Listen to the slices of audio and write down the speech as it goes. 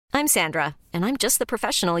I'm Sandra, and I'm just the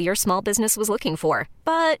professional your small business was looking for.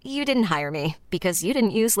 But you didn't hire me because you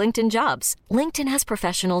didn't use LinkedIn Jobs. LinkedIn has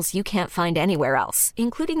professionals you can't find anywhere else,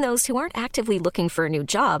 including those who aren't actively looking for a new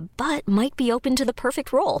job, but might be open to the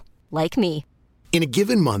perfect role, like me. In a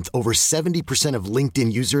given month, over 70% of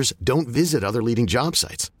LinkedIn users don't visit other leading job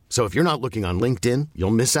sites. So if you're not looking on LinkedIn,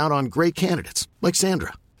 you'll miss out on great candidates like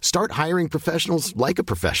Sandra. Start hiring professionals like a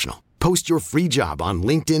professional. Post your free job on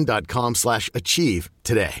linkedin.com/achieve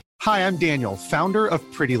today. Hi, I'm Daniel, founder of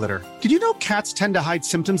Pretty Litter. Did you know cats tend to hide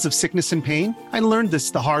symptoms of sickness and pain? I learned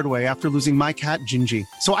this the hard way after losing my cat, Gingy.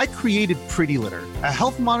 So I created Pretty Litter, a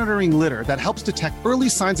health monitoring litter that helps detect early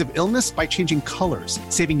signs of illness by changing colors,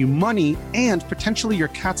 saving you money and potentially your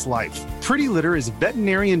cat's life. Pretty Litter is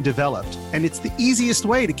veterinarian developed, and it's the easiest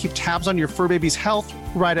way to keep tabs on your fur baby's health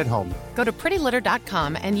right at home. Go to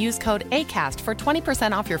prettylitter.com and use code ACAST for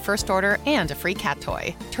 20% off your first order and a free cat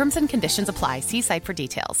toy. Terms and conditions apply. See site for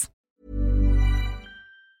details.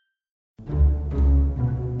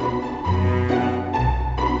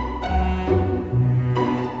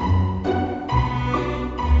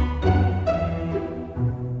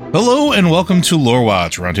 Hello and welcome to Lore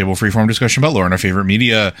Watch, a roundtable freeform discussion about lore and our favorite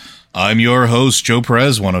media. I'm your host, Joe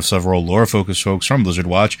Perez, one of several lore-focused folks from Blizzard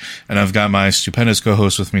Watch, and I've got my stupendous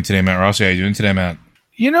co-host with me today, Matt Rossi. How are you doing today, Matt?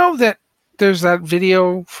 You know that there's that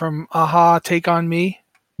video from Aha, Take On Me?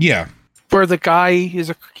 Yeah. Where the guy he's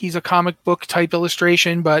a comic book type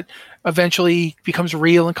illustration, but eventually becomes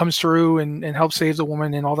real and comes through and helps save the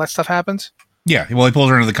woman and all that stuff happens? Yeah, well, he pulls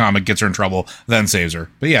her into the comic, gets her in trouble, then saves her.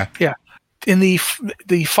 But yeah. Yeah. In the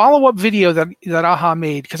follow-up video that Aha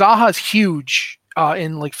made, because Aha is huge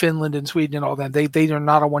in like Finland and Sweden and all that. They are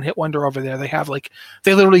not a one-hit wonder over there. They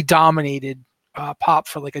literally dominated pop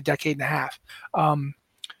for like a decade and a half.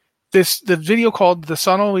 The video called "The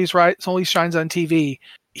Sun Always Shines on TV."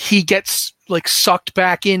 He gets like sucked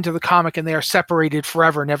back into the comic, and they are separated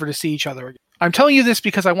forever, never to see each other again. I'm telling you this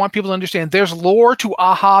because I want people to understand there's lore to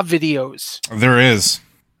Aha videos. There is.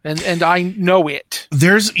 And I know it.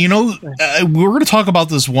 There's, we're going to talk about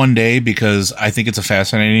this one day because I think it's a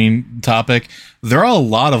fascinating topic. There are a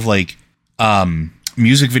lot of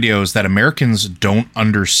music videos that Americans don't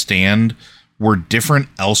understand were different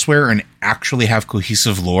elsewhere and actually have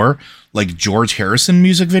cohesive lore, like George Harrison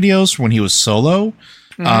music videos when he was solo,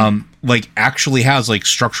 actually has like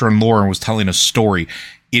structure and lore and was telling a story.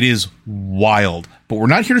 It is wild, but we're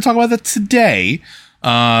not here to talk about that today.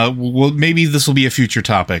 Well, maybe this will be a future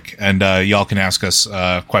topic, and y'all can ask us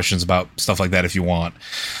questions about stuff like that if you want.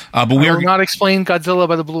 But we will not explain Godzilla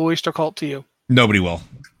by the Blue Oyster Cult to you. Nobody will.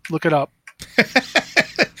 Look it up.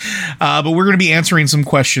 But we're going to be answering some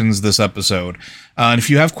questions this episode. And if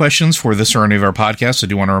you have questions for this or any of our podcasts, I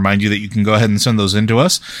do want to remind you that you can go ahead and send those in to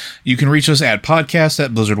us. You can reach us at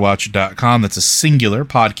podcast@blizzardwatch.com. That's a singular,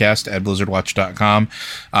 podcast@blizzardwatch.com.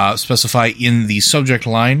 Specify in the subject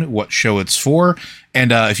line what show it's for.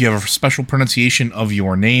 And if you have a special pronunciation of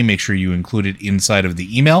your name, make sure you include it inside of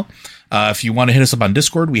the email. If you want to hit us up on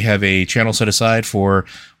Discord, we have a channel set aside for,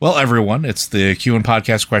 well, everyone. It's the Q and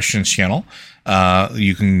Podcast Questions channel.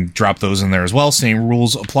 You can drop those in there as well. Same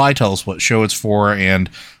rules apply. Tell us what show it's for and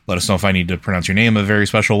let us know if I need to pronounce your name a very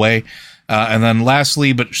special way. And then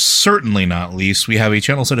lastly, but certainly not least, we have a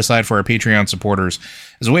channel set aside for our Patreon supporters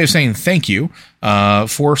as a way of saying thank you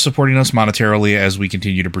for supporting us monetarily as we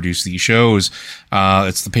continue to produce these shows.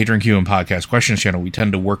 It's the Patreon Q and Podcast Questions channel. We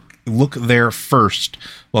tend to look there first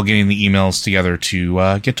while getting the emails together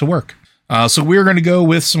to get to work. So we're going to go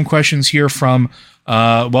with some questions here from,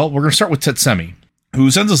 we're going to start with Tetsemi, who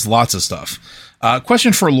sends us lots of stuff.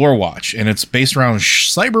 Question for Lore Watch, and it's based around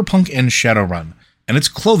Cyberpunk and Shadowrun and its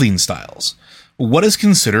clothing styles. What is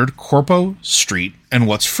considered corpo, street, and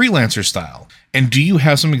what's freelancer style? And do you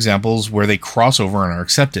have some examples where they cross over and are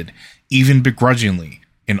accepted, even begrudgingly,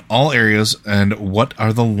 in all areas? And what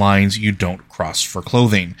are the lines you don't cross for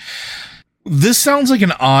clothing? This sounds like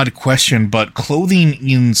an odd question, but clothing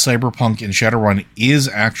in Cyberpunk and Shadowrun is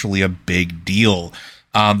actually a big deal.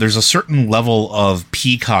 There's a certain level of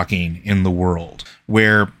peacocking in the world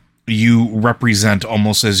where you represent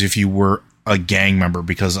almost as if you were a gang member,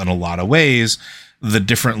 because in a lot of ways, the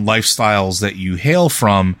different lifestyles that you hail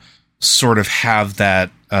from sort of have that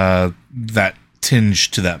tinge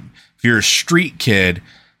to them. If you're a street kid,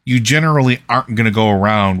 you generally aren't going to go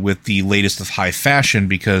around with the latest of high fashion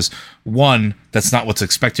because, one, that's not what's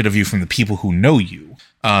expected of you from the people who know you.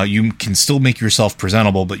 You can still make yourself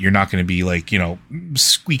presentable, but you're not going to be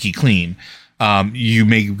squeaky clean. You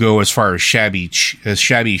may go as far as shabby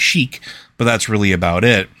chic, but that's really about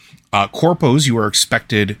it. Corpos, you are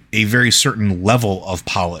expected a very certain level of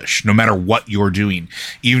polish, no matter what you're doing.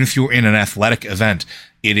 Even if you're in an athletic event,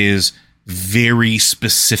 It is very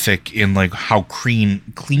specific in like how clean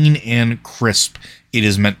and crisp it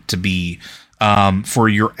is meant to be. For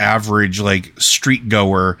your average like street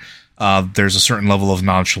goer, there's a certain level of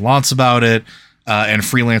nonchalance about it, and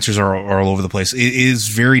freelancers are all over the place. It is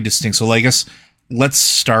very distinct. So I guess let's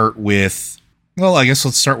start with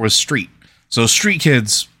Street. So Street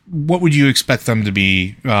Kids, what would you expect them to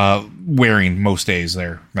be wearing most days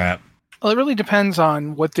there, Matt? Well, it really depends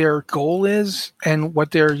on what their goal is and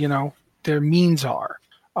what their means are.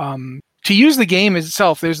 To use the game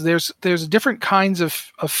itself, there's different kinds of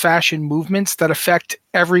fashion movements that affect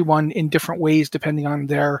everyone in different ways depending on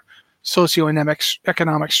their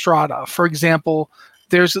socioeconomic strata. For example,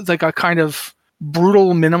 there's like a kind of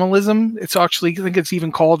brutal minimalism. It's actually, I think it's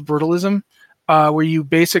even called brutalism, where you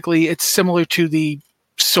basically, it's similar to the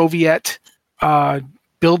Soviet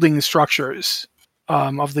building structures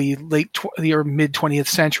of the mid 20th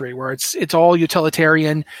century, where it's all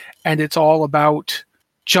utilitarian and it's all about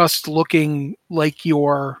just looking like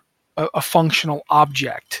you're a functional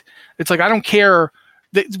object. It's like, I don't care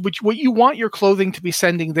what you want your clothing to be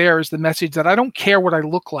sending there is the message that I don't care what I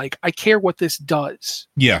look like. I care what this does.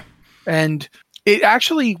 Yeah. And it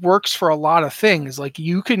actually works for a lot of things. Like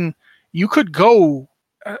you could go,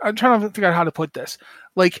 I'm trying to figure out how to put this.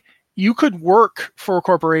 Like you could work for a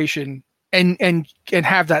corporation and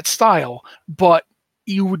have that style, but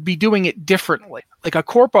you would be doing it differently. Like a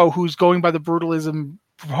corpo who's going by the brutalism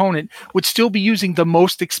proponent would still be using the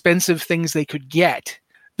most expensive things they could get.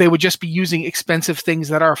 They would just be using expensive things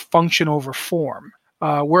that are function over form.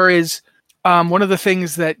 Whereas one of the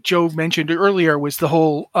things that Joe mentioned earlier was the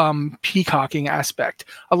whole peacocking aspect.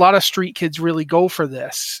 A lot of street kids really go for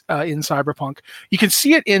this in Cyberpunk. You can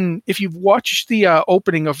see it if you've watched the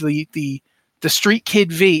opening of the Street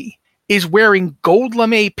Kid V is wearing gold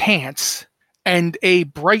lame pants and a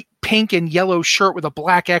bright pink and yellow shirt with a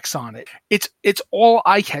black X on it. It's all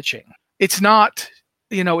eye-catching. It's not,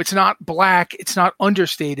 it's not black. It's not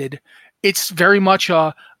understated. It's very much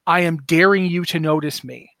I am daring you to notice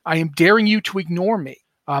me. I am daring you to ignore me.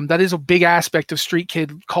 That is a big aspect of street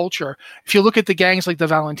kid culture. If you look at the gangs like the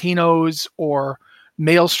Valentinos or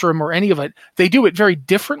Maelstrom or any of it, they do it very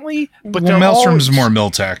differently. But Maelstrom's more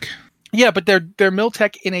Miltech. Yeah, but they're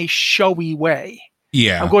Miltech in a showy way.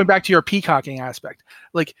 Yeah. I'm going back to your peacocking aspect.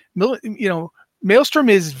 Like, Maelstrom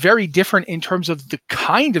is very different in terms of the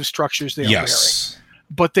kind of structures they are wearing.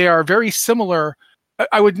 But they are very similar.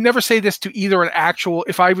 I would never say this to either an actual,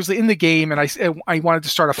 if I was in the game and I wanted to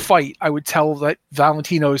start a fight, I would tell that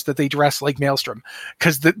Valentinos that they dress like Maelstrom.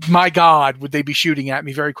 Because my God, would they be shooting at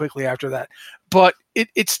me very quickly after that. But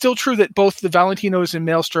it's still true that both the Valentinos and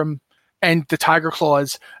Maelstrom and the Tiger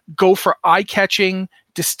Claws go for eye-catching,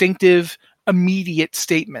 distinctive, immediate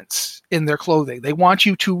statements in their clothing. They want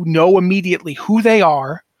you to know immediately who they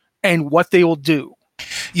are and what they will do.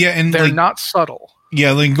 Yeah, and they're not subtle.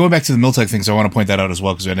 Yeah, like going back to the Miltech things, I want to point that out as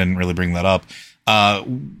well because I didn't really bring that up.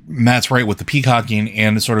 Matt's right with the peacocking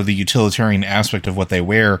and sort of the utilitarian aspect of what they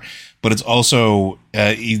wear, but it's also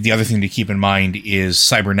the other thing to keep in mind is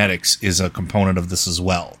cybernetics is a component of this as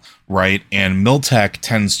well, right? And Miltech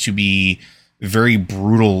tends to be very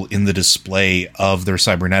brutal in the display of their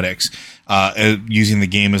cybernetics. Using the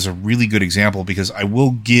game as a really good example, because I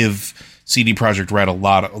will give CD Projekt Red a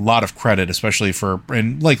lot of credit, especially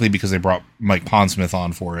and likely because they brought Mike Pondsmith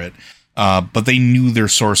on for it. But they knew their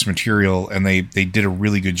source material, and they did a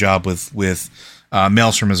really good job with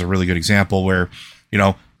Maelstrom as a really good example, where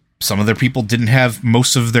some of their people didn't have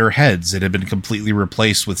most of their heads; it had been completely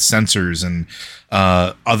replaced with sensors and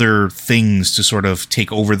other things to sort of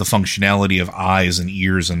take over the functionality of eyes and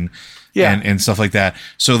ears and stuff like that,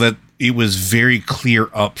 so that it was very clear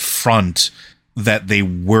up front that they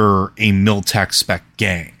were a Miltech spec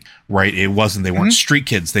gang, right? They weren't street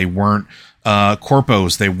kids. They weren't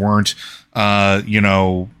corpos. They weren't,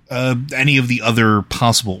 any of the other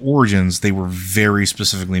possible origins. They were very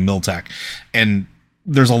specifically Miltech. And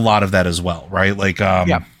there's a lot of that as well, right? Like,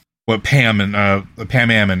 what Pam and her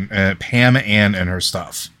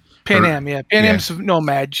stuff. Panam's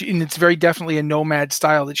nomad, and it's very definitely a nomad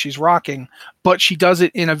style that she's rocking, but she does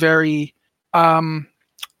it in a very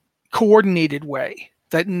coordinated way.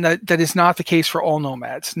 That is not the case for all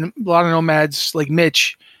nomads. A lot of nomads, like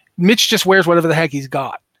Mitch just wears whatever the heck he's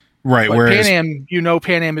got. Right. But whereas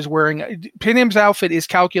Panam is wearing Panam's outfit is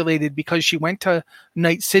calculated because she went to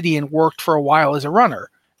Night City and worked for a while as a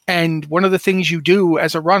runner. And one of the things you do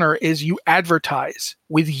as a runner is you advertise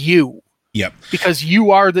with you. Yep. Because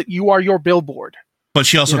you are your billboard. But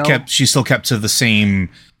she also still kept to the same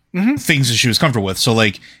things that she was comfortable with. So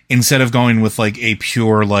like instead of going with like a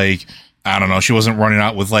pure like I don't know, she wasn't running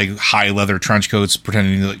out with like high leather trench coats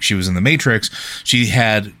pretending like she was in the Matrix. She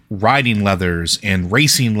had riding leathers and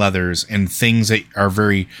racing leathers and things that are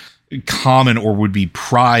very common or would be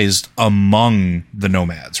prized among the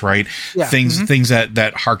nomads, right? Yeah. Things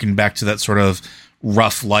that harken back to that sort of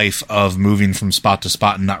rough life of moving from spot to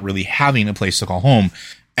spot and not really having a place to call home.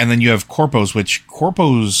 And then you have corpos, which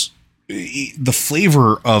corpos, the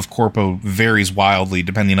flavor of corpo varies wildly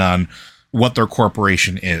depending on what their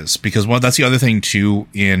corporation is, because that's the other thing too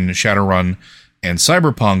in Shadowrun and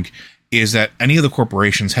Cyberpunk is that any of the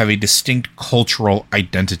corporations have a distinct cultural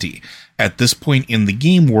identity. At this point in the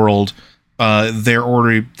game world,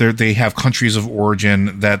 they have countries of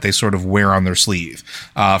origin that they sort of wear on their sleeve.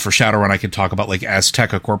 For Shadowrun, I could talk about like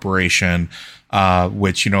Azteca Corporation,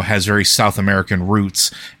 which has very South American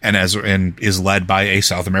roots and is led by a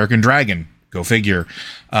South American dragon. Go figure.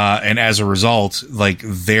 And as a result, like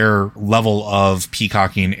their level of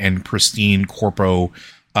peacocking and pristine corpo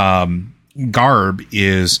garb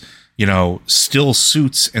is, still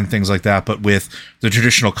suits and things like that, but with the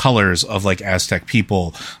traditional colors of like Aztec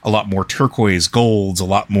people, a lot more turquoise, golds, a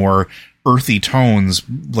lot more earthy tones,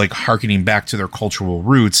 like harkening back to their cultural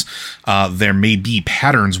roots. There may be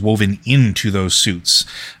patterns woven into those suits.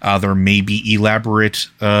 There may be elaborate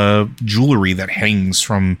jewelry that hangs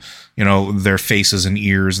from their faces and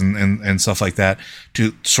ears and stuff like that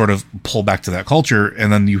to sort of pull back to that culture.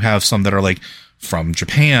 And then you have some that are like from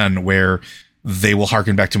Japan, where they will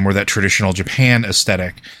harken back to more that traditional Japan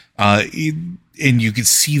aesthetic. And you can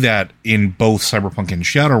see that in both Cyberpunk and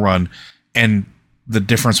Shadowrun. And the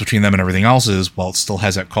difference between them and everything else is, while it still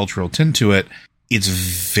has that cultural tint to it, it's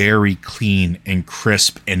very clean and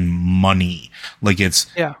crisp and money. Like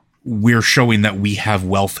we're showing that we have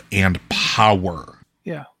wealth and power.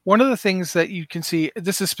 Yeah. One of the things that you can see,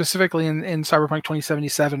 this is specifically in Cyberpunk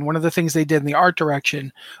 2077, one of the things they did in the art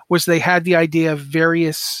direction was they had the idea of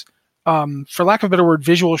various, for lack of a better word,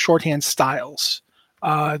 visual shorthand styles.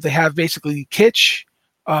 They have basically kitsch,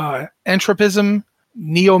 entropism,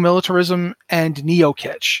 neo-militarism, and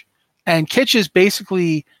neo-kitsch. And kitsch is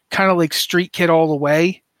basically kind of like street kid all the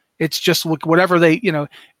way. It's just whatever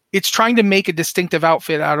it's trying to make a distinctive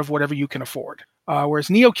outfit out of whatever you can afford. Whereas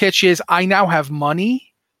neo-kitsch is, I now have money,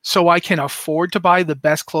 so I can afford to buy the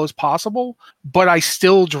best clothes possible, but I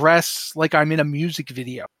still dress like I'm in a music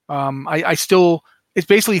video. It's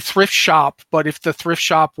basically thrift shop, but if the thrift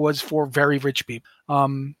shop was for very rich people.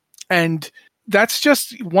 And that's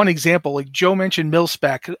just one example. Like Joe mentioned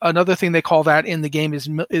mil-spec. Another thing they call that in the game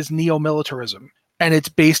is neo-militarism. And it's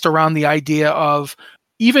based around the idea of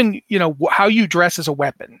even, how you dress as a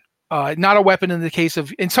weapon. Not a weapon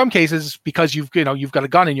in some cases, because you've got a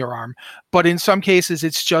gun in your arm, but in some cases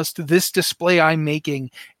it's just this display I'm making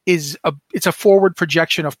it's a forward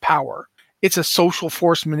projection of power. It's a social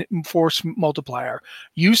force multiplier.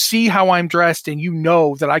 You see how I'm dressed and you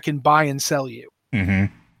know that I can buy and sell you. Mm-hmm.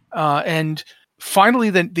 And finally,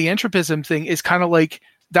 the entropism thing is kind of like,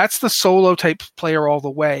 that's the solo type player all the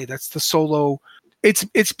way. That's the solo.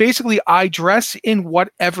 It's basically, I dress in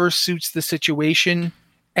whatever suits the situation,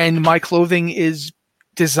 and my clothing is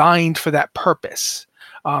designed for that purpose.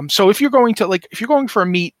 So if you're going for a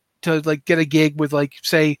meet to like get a gig with like,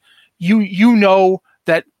 say,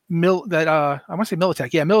 that I want to say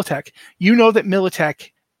Militech. Yeah, Militech. You know that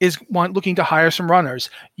Militech is looking to hire some runners.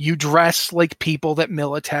 You dress like people that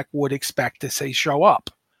Militech would expect to say show up.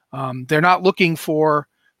 They're not looking for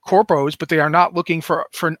corpos, but they are not looking for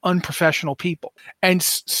an unprofessional people. And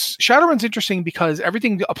Shadowrun's interesting because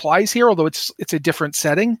everything applies here, although it's a different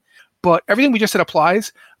setting. But everything we just said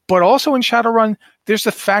applies. But also in Shadowrun, there's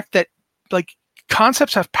the fact that like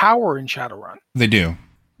concepts have power in Shadowrun. They do,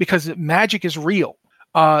 because magic is real.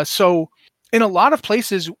 So in a lot of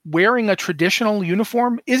places, wearing a traditional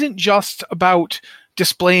uniform isn't just about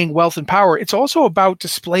displaying wealth and power. It's also about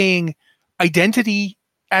displaying identity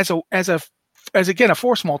as again a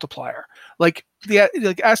force multiplier. Like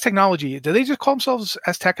Aztechnology. Do they just call themselves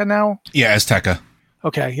Azteca now? Yeah, Azteca.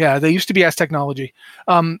 Okay, yeah, they used to be Aztechnology.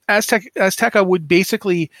 Azteca would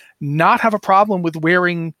basically not have a problem with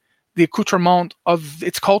wearing the accoutrement of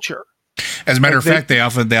its culture. As a matter of fact, they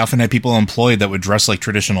often had people employed that would dress like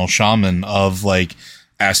traditional shaman of like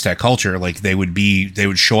Aztec culture. Like they would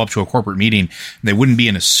show up to a corporate meeting. And they wouldn't be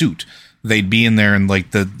in a suit. They'd be in there in like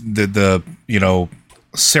the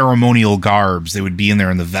ceremonial garbs. They would be in there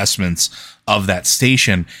in the vestments of that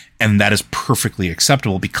station, and that is perfectly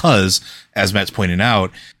acceptable because, as Matt's pointing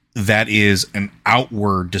out, that is an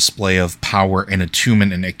outward display of power and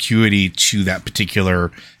attunement and acuity to that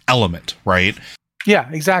particular element, right? Yeah,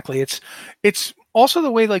 exactly. It's also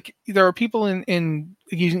the way, like, there are people in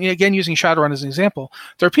using Shadowrun as an example,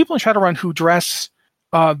 there are people in Shadowrun who dress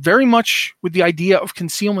very much with the idea of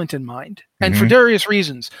concealment in mind, and for various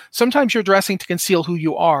reasons. Sometimes you're dressing to conceal who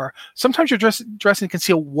you are. Sometimes you're dressing to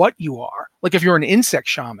conceal what you are. Like if you're an insect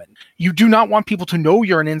shaman, you do not want people to know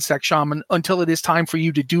you're an insect shaman until it is time for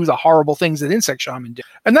you to do the horrible things that insect shaman do.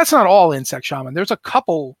 And that's not all insect shaman. There's a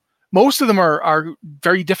couple. Most of them are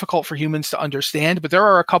very difficult for humans to understand, but there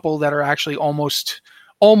are a couple that are actually almost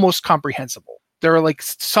comprehensible. There are like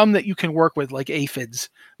some that you can work with, like aphids,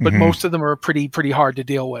 but most of them are pretty hard to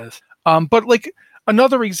deal with. But like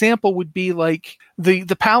another example would be like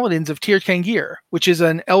the paladins of Tir Kangir, which is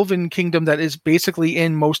an elven kingdom that is basically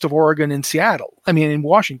in most of Oregon and in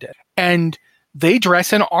Washington. And they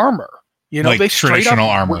dress in armor. You know, like they traditional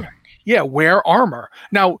armor. Wear armor.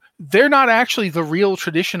 Now, they're not actually the real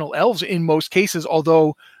traditional elves in most cases,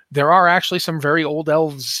 although there are actually some very old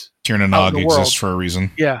elves. Tir na Nog exists for a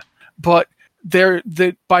reason. Yeah. But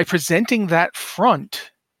by presenting that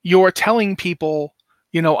front, you're telling people,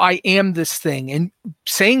 you know, I am this thing. And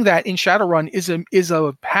saying that in Shadowrun is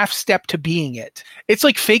a half step to being it. It's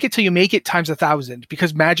like fake it till you make it times 1,000,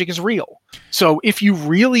 because magic is real. So if you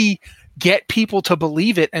really get people to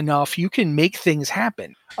believe it enough, you can make things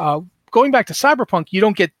happen. Going back to Cyberpunk, you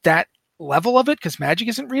don't get that level of it because magic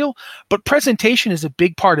isn't real, but presentation is a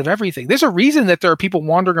big part of everything. There's a reason that there are people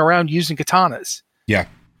wandering around using katanas. Yeah.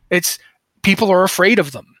 People are afraid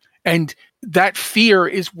of them, and that fear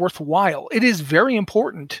is worthwhile. It is very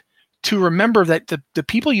important to remember that the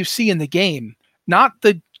people you see in the game, not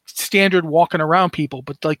the standard walking around people,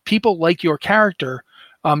 but like people like your character,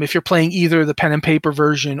 if you're playing either the pen and paper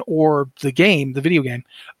version or the video game,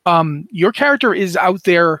 your character is out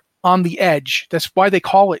there on the edge. That's why they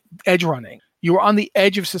call it edge running. You're on the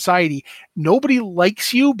edge of society. Nobody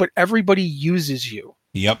likes you, but everybody uses you.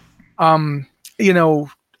 Yep. You know,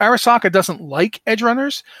 Arasaka doesn't like edge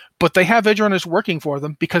runners, but they have edge runners working for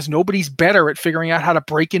them because nobody's better at figuring out how to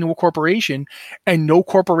break into a corporation, and no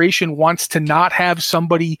corporation wants to not have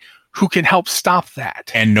somebody who can help stop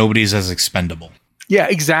that. And nobody's as expendable. Yeah,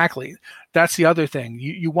 exactly. That's the other thing.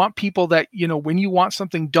 You want people that, you know, when you want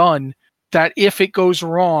something done, that if it goes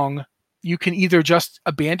wrong, you can either just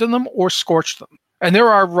abandon them or scorch them. And there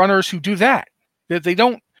are runners who do that. That they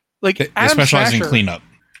don't like. They specialize in cleanup.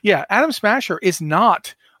 Yeah, Adam Smasher is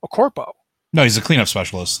not a corpo. No, he's a cleanup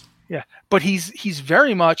specialist. Yeah, but he's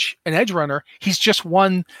very much an edge runner. He's just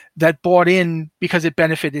one that bought in because it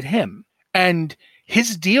benefited him. And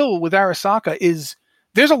his deal with Arasaka is,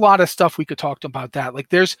 there's a lot of stuff we could talk about that. Like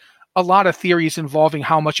there's a lot of theories involving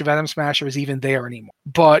how much of Adam Smasher is even there anymore.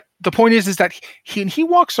 But the point is that he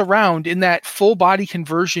walks around in that full body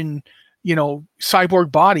conversion, you know,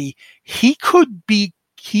 cyborg body. He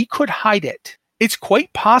could hide it. It's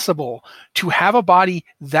quite possible to have a body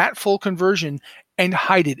that full conversion and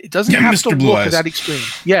hide it. It doesn't have Mr. to Blue look Eyes. at that extreme.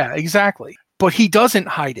 Yeah, exactly. But he doesn't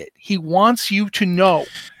hide it. He wants you to know.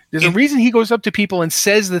 There's a reason he goes up to people and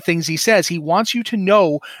says the things he says. He wants you to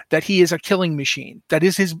know that he is a killing machine.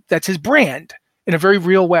 That's his brand in a very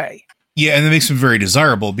real way. Yeah, and that makes him very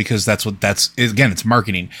desirable because it's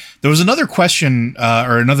marketing. There was another question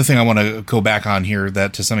or another thing I want to go back on here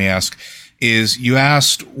that Tessemi asked is, you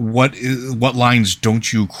asked what lines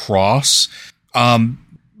don't you cross?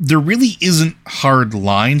 There really isn't hard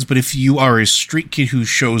lines, but if you are a street kid who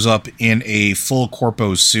shows up in a full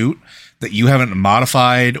corpo suit that you haven't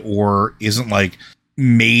modified or isn't like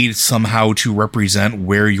made somehow to represent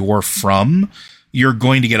where you're from, you're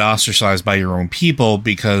going to get ostracized by your own people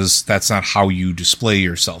because that's not how you display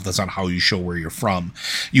yourself. That's not how you show where you're from.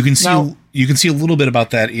 You can see a little bit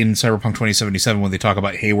about that in Cyberpunk 2077 when they talk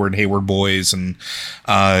about Hayward Boys and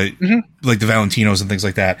like the Valentinos and things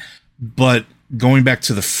like that. But going back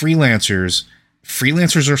to the freelancers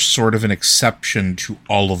are sort of an exception to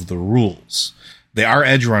all of the rules. They are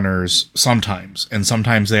edge runners sometimes, and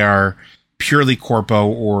sometimes they are purely corpo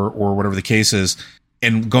or whatever the case is.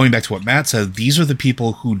 And going back to what Matt said, these are the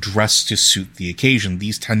people who dress to suit the occasion.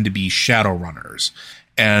 These tend to be shadow runners.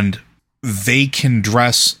 And they can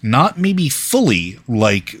dress not maybe fully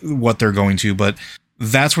like what they're going to, but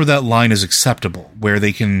that's where that line is acceptable, where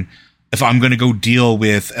they can, if I'm going to go deal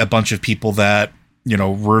with a bunch of people that, you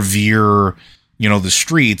know, revere, you know, the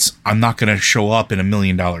streets, I'm not going to show up in $1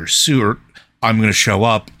 million suit. I'm going to show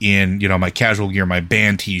up in, you know, my casual gear, my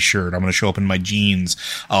band t-shirt. I'm going to show up in my jeans.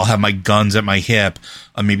 I'll have my guns at my hip,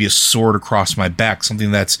 maybe a sword across my back,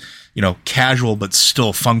 something that's, you know, casual but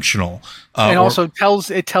still functional. And also tells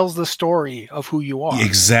the story of who you are.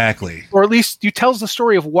 Exactly. Or at least you tells the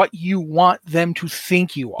story of what you want them to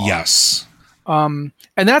think you are. Yes. And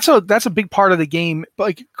that's a big part of the game.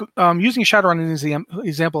 Like using Shadowrun as an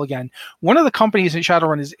example again, one of the companies in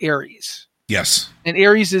Shadowrun is Ares. Yes. And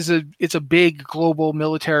Ares it's a big global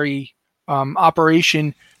military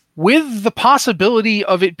operation with the possibility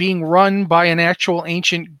of it being run by an actual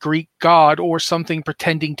ancient Greek god or something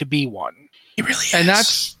pretending to be one. It really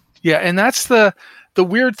is. And that's the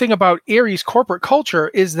weird thing about Ares corporate culture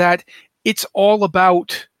is that it's all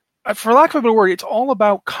about, for lack of a better word, it's all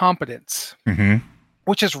about competence,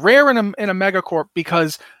 which is rare in a megacorp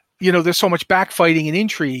because, there's so much backfighting and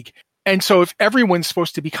intrigue. And so if everyone's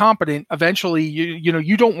supposed to be competent, eventually,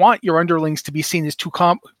 you don't want your underlings to be seen as too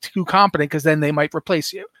competent because then they might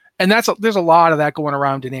replace you. And there's a lot of that going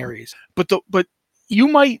around in Ares. But you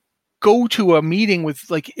might go to a meeting with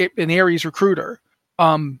like an Ares recruiter.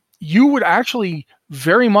 You would actually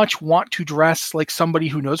very much want to dress like somebody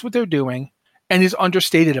who knows what they're doing and is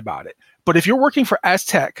understated about it. But if you're working for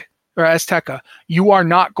Aztec or Azteca, you are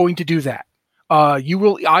not going to do that. You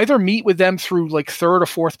will either meet with them through like third or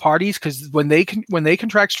fourth parties because when they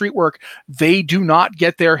contract street work, they do not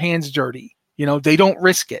get their hands dirty. They don't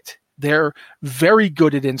risk it. They're very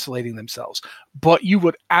good at insulating themselves. But you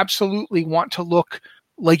would absolutely want to look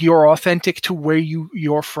like you're authentic to where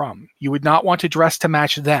you're from. You would not want to dress to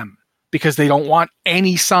match them because they don't want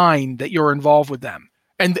any sign that you're involved with them.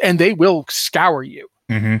 And they will scour you.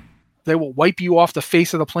 Mm-hmm. They will wipe you off the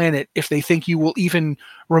face of the planet if they think you will even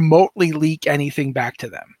remotely leak anything back to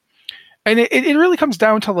them. And it really comes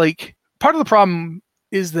down to like, part of the problem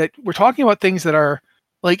is that we're talking about things that are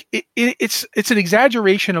like, it's an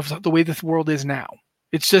exaggeration of the way the world is now.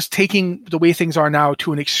 It's just taking the way things are now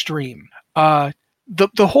to an extreme. The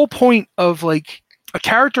whole point of like a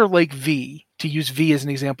character like V, to use V as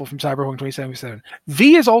an example from Cyberpunk 2077,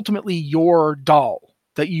 V is ultimately your doll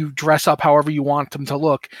that you dress up however you want them to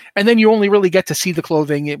look. And then you only really get to see the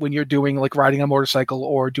clothing when you're doing like riding a motorcycle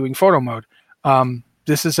or doing photo mode.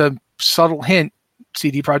 This is a subtle hint.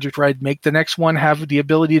 CD Projekt Red, make the next one have the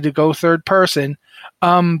ability to go third person.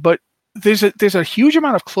 But there's a huge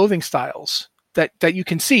amount of clothing styles that you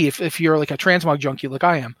can see if you're like a transmog junkie like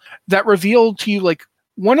I am, that reveal to you like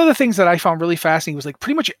one of the things that I found really fascinating was like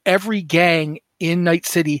pretty much every gang in Night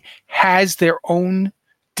City has their own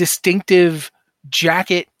distinctive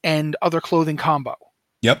jacket and other clothing combo.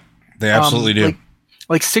 Yep, they absolutely do.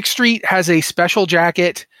 Like 6th Street has a special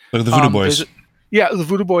jacket. Look at the Voodoo Boys. The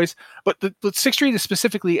Voodoo Boys. But the 6th Street is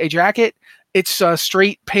specifically a jacket. It's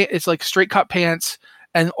it's like straight cut pants,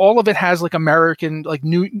 and all of it has like American, like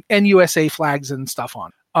new and USA flags and stuff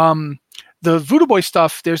on. The Voodoo Boy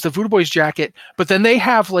stuff, there's the Voodoo Boys jacket, but then they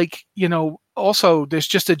have like, also there's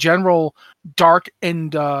just a general dark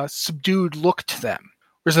and subdued look to them.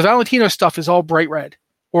 Whereas the Valentino stuff is all bright red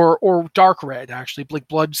or dark red, actually, like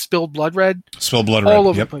spilled blood red. Spilled blood all red. All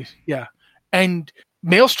over the place. Yeah. And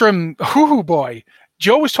Maelstrom, boy.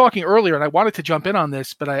 Joe was talking earlier, and I wanted to jump in on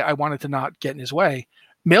this, but I wanted to not get in his way.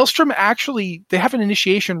 Maelstrom actually, they have an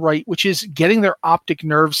initiation rite, which is getting their optic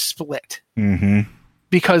nerves split. Mm-hmm.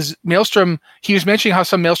 Because Maelstrom, he was mentioning how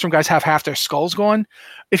some Maelstrom guys have half their skulls gone.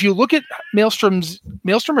 If you look at Maelstrom's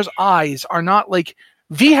eyes are not like,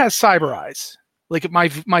 V has cyber eyes. Like my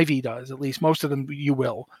V does, at least most of them you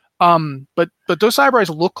will. But those cyber eyes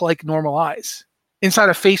look like normal eyes inside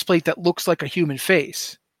a faceplate that looks like a human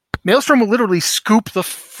face. Maelstrom will literally scoop the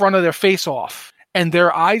front of their face off, and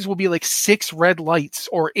their eyes will be like 6 red lights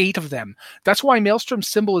or 8 of them. That's why Maelstrom's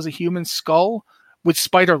symbol is a human skull with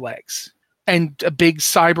spider legs and a big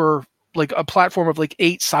cyber, like a platform of like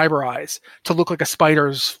 8 cyber eyes to look like a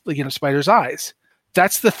spider's eyes.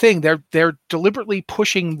 That's the thing. They're deliberately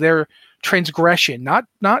pushing their transgression,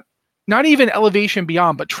 not even elevation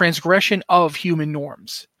beyond, but transgression of human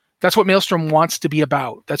norms. That's what Maelstrom wants to be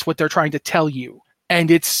about. That's what they're trying to tell you. And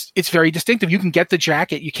it's very distinctive. You can get the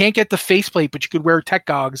jacket. You can't get the faceplate, but you could wear tech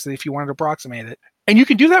gogs if you wanted to approximate it. And you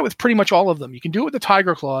can do that with pretty much all of them. You can do it with the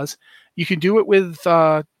Tiger Claws. You can do it with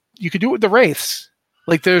the Wraiths.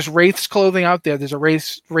 Like there's Wraiths clothing out there. There's a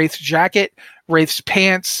Wraiths jacket, Wraiths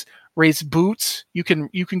pants, Wraiths boots. You can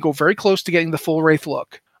go very close to getting the full Wraith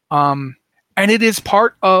look. And it is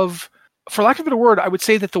part of, for lack of a better word, I would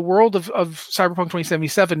say that the world of Cyberpunk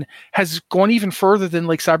 2077 has gone even further than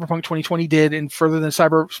like Cyberpunk 2020 did and further than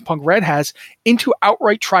Cyberpunk Red has into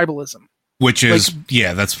outright tribalism. Which is,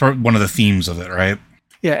 that's one of the themes of it, right?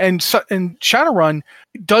 Yeah, and Shadowrun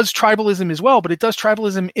does tribalism as well, but it does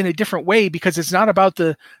tribalism in a different way because it's not about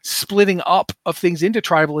the splitting up of things into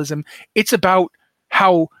tribalism. It's about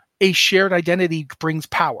how a shared identity brings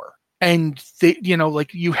power. And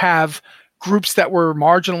you have groups that were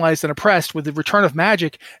marginalized and oppressed, with the return of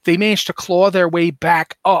magic, they managed to claw their way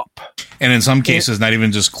back up. And in some cases, not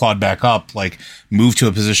even just clawed back up, like move to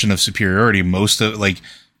a position of superiority. Most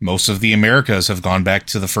of the Americas have gone back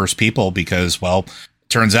to the first people because, well,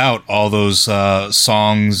 turns out all those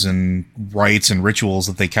songs and rites and rituals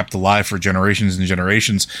that they kept alive for generations and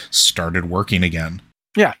generations started working again.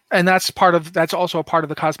 Yeah, and that's also a part of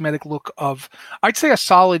the cosmetic look of, I'd say, a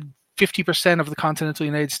solid 50% of the continental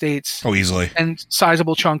United States. Oh, easily. And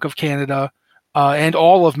sizable chunk of Canada, and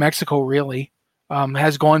all of Mexico really,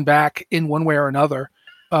 has gone back in one way or another.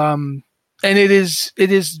 And it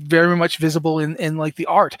is very much visible in like the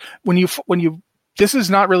art. When you this is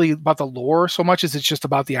not really about the lore so much as it's just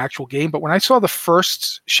about the actual game. But when I saw the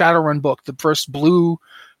first Shadowrun book, the first blue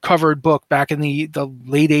covered book back in the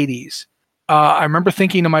late 80s, I remember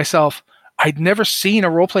thinking to myself, I'd never seen a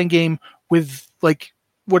role-playing game with like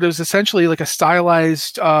what is essentially like a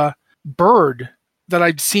stylized bird that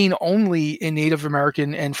I'd seen only in Native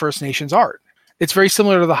American and First Nations art. It's very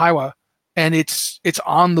similar to the Haiwa, and it's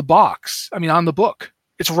on the box. I mean, on the book.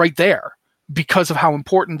 It's right there because of how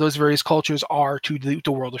important those various cultures are to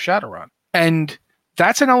the world of Shadowrun. And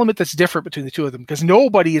that's an element that's different between the two of them, because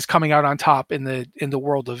nobody is coming out on top in the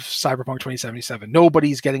world of Cyberpunk 2077.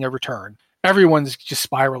 Nobody's getting a return. Everyone's just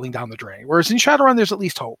spiraling down the drain. Whereas in Shadowrun, there's at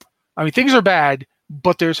least hope. I mean, things are bad,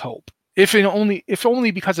 but there's hope. If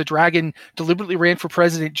only because a dragon deliberately ran for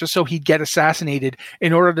president just so he'd get assassinated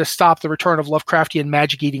in order to stop the return of Lovecraftian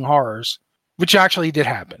magic-eating horrors, which actually did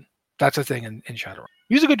happen. That's a thing in Shadowrun.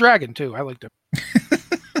 He was a good dragon, too. I liked him.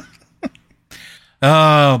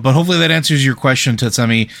 But hopefully that answers your question,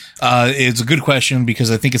 Tetsumi. It's a good question because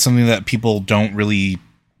I think it's something that people don't really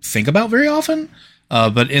think about very often.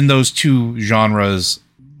 But in those two genres,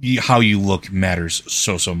 how you look matters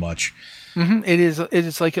so much. Mm-hmm. It is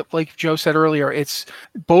like Joe said earlier. It's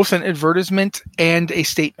both an advertisement and a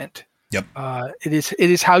statement. Yep. It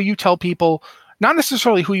is how you tell people not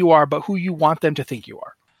necessarily who you are, but who you want them to think you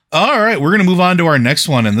are. All right, we're going to move on to our next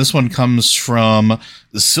one, and this one comes from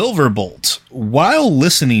Silverbolt. While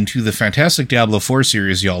listening to the fantastic Diablo 4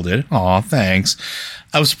 series y'all did, aw, thanks,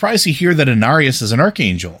 I was surprised to hear that Inarius is an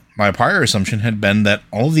archangel. My prior assumption had been that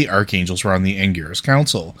all of the archangels were on the Anguirus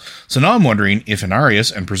Council. So now I'm wondering if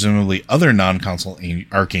Inarius, and presumably other non-council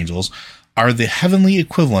archangels, are the heavenly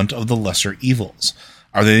equivalent of the lesser evils.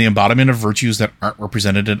 Are they the embodiment of virtues that aren't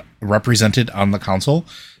represented on the council?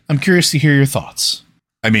 I'm curious to hear your thoughts.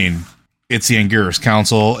 I mean, it's the Anguirus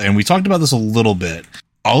Council, and we talked about this a little bit.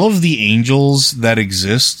 All of the angels that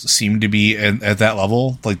exist seem to be at that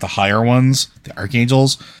level, like the higher ones, the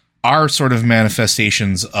archangels, are sort of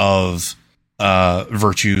manifestations of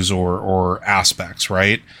virtues or aspects,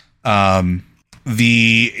 right?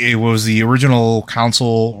 It was the original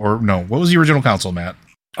council, or no, what was the original council, Matt?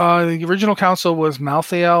 The original council was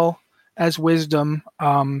Malthael as wisdom.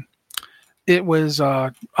 It was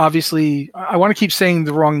obviously, I want to keep saying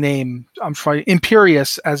the wrong name. I'm trying.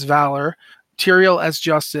 Imperius as valor, Tyrael as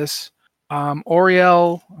justice,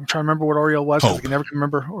 Oriel. I'm trying to remember what Oriel was. I can never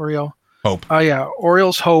remember Oriel. Hope. Yeah,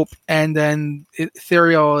 Oriel's hope, and then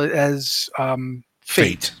Ethereal as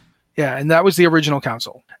fate. Yeah, and that was the original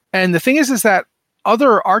council. And the thing is that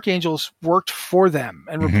other archangels worked for them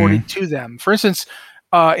and reported to them. For instance,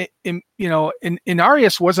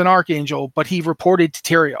 Inarius was an archangel, but he reported to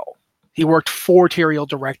Tyrael. He worked for Tyrael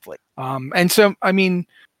directly. And so, I mean,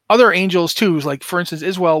 other angels too, like for instance,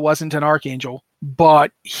 Iswell wasn't an archangel,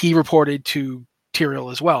 but he reported to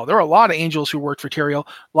Tyrael as well. There are a lot of angels who worked for Tyrael,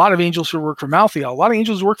 a lot of angels who worked for Malthael, a lot of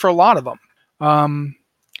angels who worked for a lot of them.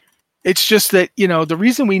 It's just that, the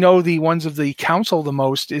reason we know the ones of the council the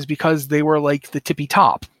most is because they were like the tippy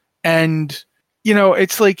top. And,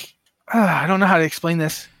 it's like, I don't know how to explain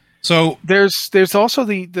this. So there's also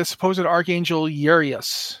the supposed archangel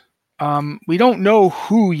Urius. We don't know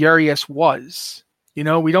who Urius was.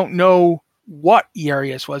 We don't know what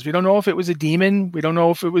Urius was. We don't know if it was a demon. We don't know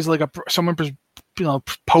if it was like someone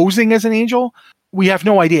posing as an angel. We have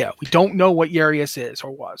no idea. We don't know what Urius is or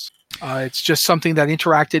was. It's just something that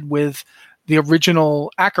interacted with the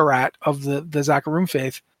original Akarat of the Zakarum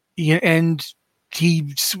faith, and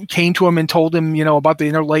he came to him and told him, about the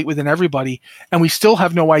inner light within everybody. And we still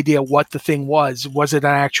have no idea what the thing was. Was it an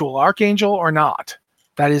actual archangel or not?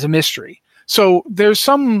 That is a mystery. So there's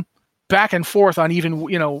some back and forth on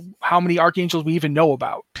even, how many archangels we even know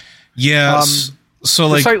about. Yes. So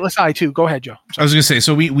like, sightless eye too. Go ahead, Joe. I was going to say,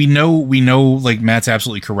 so we know, like Matt's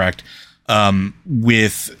absolutely correct. We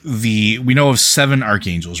know of 7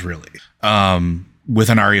 archangels really. With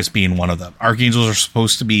Inarius being one of them. Archangels are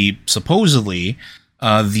supposed to be supposedly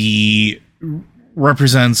the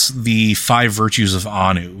represents the 5 virtues of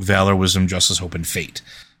Anu: valor, wisdom, justice, hope, and fate,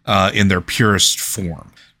 in their purest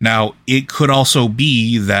form. Now, it could also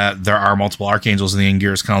be that there are multiple archangels, and the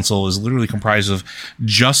Anguirus Council is literally comprised of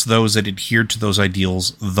just those that adhered to those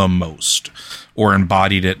ideals the most, or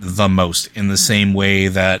embodied it the most, in the same way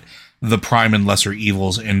that the prime and lesser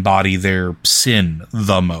evils embody their sin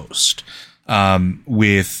the most. You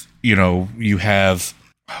have...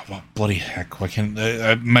 well, bloody heck, why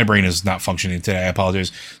can't... my brain is not functioning today, I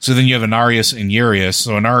apologize. So then you have Inarius and Urius.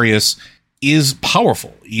 So Inarius is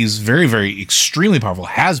powerful. He's very, very extremely powerful.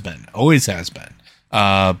 Has been. Always has been.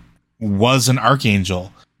 Was an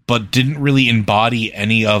archangel, but didn't really embody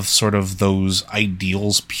any of sort of those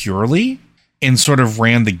ideals purely, and sort of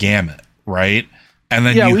ran the gamut, right? And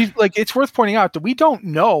then it's worth pointing out that we don't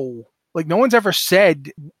know. Like, no one's ever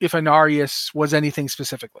said if Inarius was anything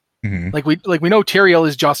specifically. Mm-hmm. Like we know Tyrael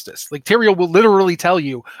is justice. Like, Tyrael will literally tell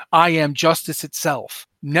you, "I am justice itself."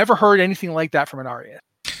 Never heard anything like that from Inarius.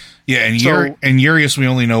 Yeah, and Urius we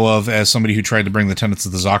only know of as somebody who tried to bring the tenets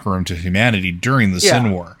of the Zakarum to humanity during the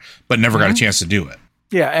Sin War, but never got a chance to do it.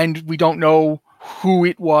 Yeah, and we don't know who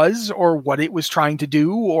it was or what it was trying to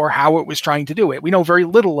do or how it was trying to do it. We know very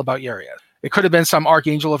little about Urius. It could have been some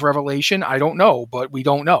archangel of revelation. I don't know, but we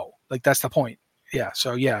don't know. Like, that's the point. Yeah,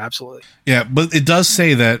 so yeah, absolutely. Yeah, but it does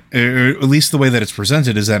say that, or at least the way that it's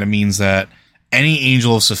presented, is that it means that any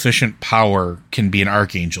angel of sufficient power can be an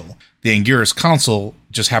archangel. The Anguirus Council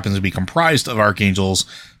just happens to be comprised of archangels,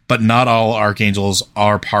 but not all archangels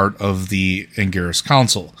are part of the Anguirus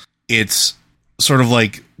Council. It's sort of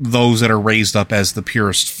like those that are raised up as the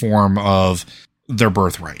purest form of their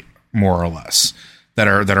birthright, more or less, that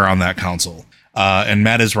are on that council. And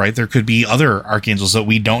Matt is right. There could be other archangels that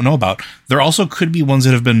we don't know about. There also could be ones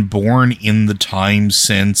that have been born in the time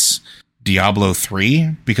since Diablo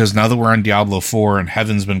 3, because now that we're on Diablo 4 and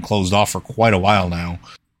heaven's been closed off for quite a while now,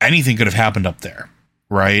 anything could have happened up there,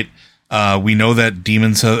 right? We know that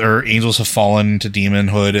angels have fallen to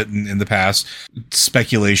demonhood in the past.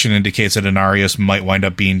 Speculation indicates that Inarius might wind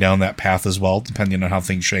up being down that path as well, depending on how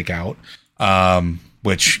things shake out.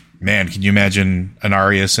 Which, man, can you imagine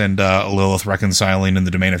Inarius and Lilith reconciling in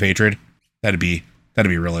the domain of hatred? That'd be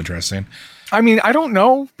real interesting. I mean, I don't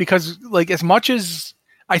know, because like, as much as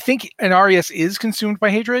I think Inarius is consumed by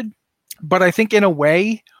hatred, but I think in a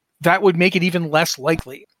way that would make it even less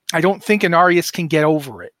likely. I don't think Inarius can get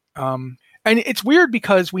over it. And it's weird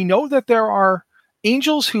because we know that there are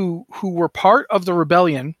angels who were part of the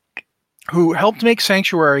rebellion, who helped make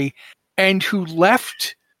Sanctuary, and who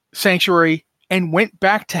left Sanctuary and went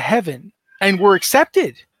back to heaven and were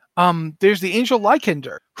accepted. There's the angel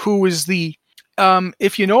Lycander, who is the,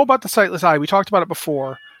 if you know about the sightless eye, we talked about it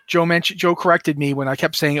before. Joe corrected me when I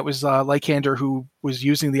kept saying it was Lycander who was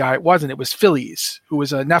using the eye. It wasn't. It was Phillies, who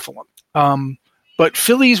was a Nephilim. But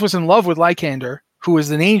Phillies was in love with Lycander, who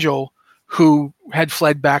was an angel who had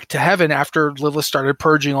fled back to heaven after Lilith started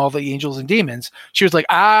purging all the angels and demons. She was like,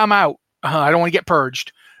 I'm out. I don't want to get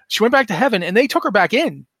purged. She went back to heaven, and they took her back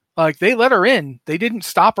in. Like, they let her in. They didn't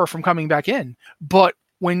stop her from coming back in. But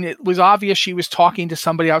when it was obvious she was talking to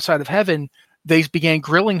somebody outside of heaven, they began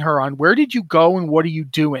grilling her on, where did you go and what are you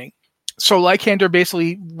doing? So Lycander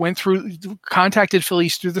basically contacted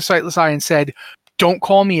Phillies through the sightless eye and said, don't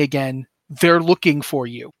call me again. They're looking for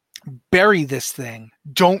you. Bury this thing.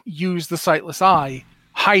 Don't use the sightless eye.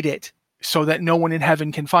 Hide it so that no one in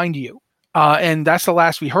heaven can find you. And that's the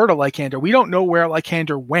last we heard of Lycander. We don't know where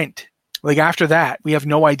Lycander went. Like, after that, we have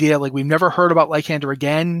no idea. Like, we've never heard about Lycander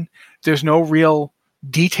again. There's no real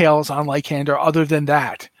details on Lycander other than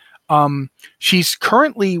that. She's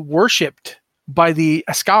currently worshipped by the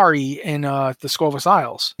Ascari in the Scovus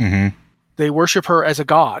Isles. Mm-hmm. They worship her as a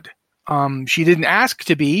god. She didn't ask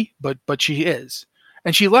to be, but she is.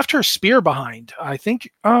 And she left her spear behind. I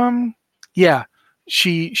think,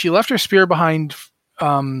 she left her spear behind,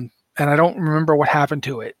 and I don't remember what happened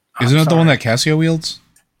to it. Isn't it the one that Cassio wields?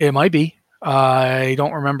 It might be. I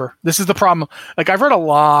don't remember. This is the problem. Like, I've read a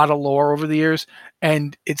lot of lore over the years,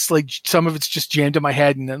 and it's like some of it's just jammed in my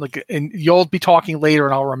head, and then and you'll be talking later,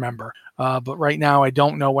 and I'll remember. But right now, I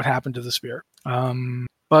don't know what happened to the spear.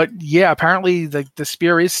 But yeah, apparently the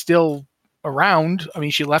spear is still around. I mean,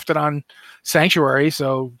 she left it on Sanctuary,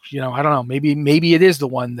 so I don't know. Maybe it is the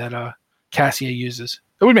one that Cassia uses.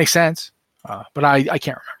 It would make sense, but I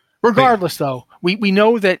can't remember. Regardless, though, we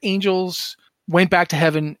know that angels went back to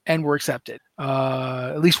heaven and were accepted.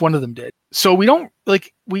 At least one of them did. So we don't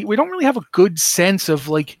we don't really have a good sense of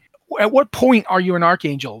at what point are you an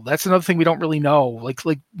archangel? That's another thing we don't really know.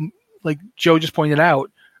 Like Joe just pointed out,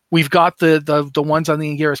 we've got the ones on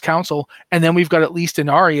the Anguirus Council, and then we've got at least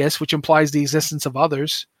Inarius, which implies the existence of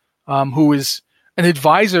others, who is an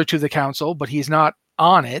advisor to the council, but he's not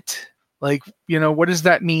on it. Like, what does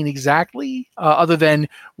that mean exactly? Other than,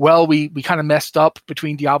 well, we kind of messed up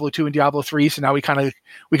between Diablo 2 and Diablo 3, so now we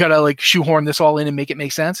gotta like shoehorn this all in and make it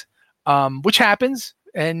make sense, which happens,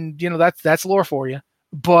 and that's lore for you.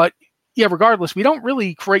 But yeah, regardless, we don't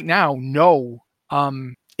really right now know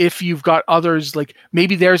if you've got others, like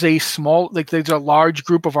maybe there's a large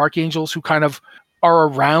group of archangels who kind of are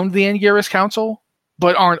around the Anguirus Council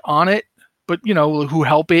but aren't on it, but who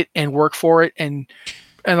help it and work for it and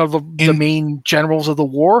are the main generals of the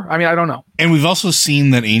war. I mean, I don't know. And we've also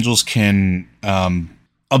seen that angels can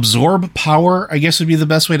absorb power, I guess would be the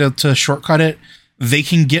best way to shortcut it. They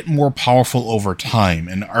can get more powerful over time,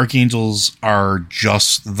 and archangels are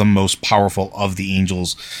just the most powerful of the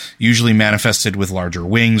angels, usually manifested with larger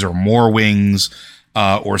wings or more wings,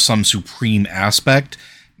 or some supreme aspect,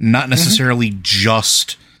 not necessarily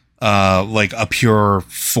just like a pure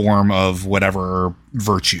form of whatever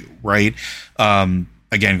virtue, right?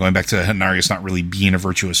 Again, going back to Henarius not really being a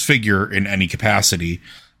virtuous figure in any capacity,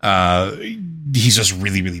 he's just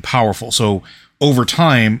really, really powerful. So over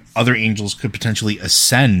time, other angels could potentially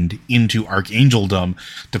ascend into archangeldom,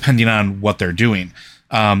 depending on what they're doing.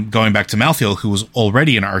 Going back to Malthael, who was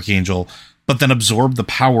already an archangel, but then absorbed the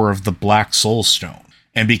power of the Black Soul Stone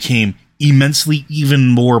and became immensely even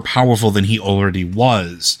more powerful than he already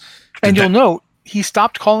was. And you'll note, he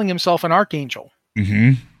stopped calling himself an archangel.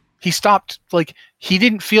 Mm-hmm. He stopped, like, he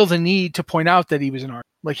didn't feel the need to point out that he was an archangel.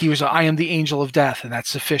 Like, he was, I am the angel of death, and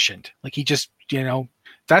that's sufficient. Like, he just,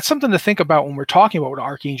 that's something to think about when we're talking about what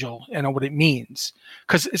archangel and what it means.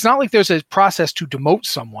 Because it's not like there's a process to demote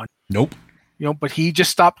someone. Nope. But he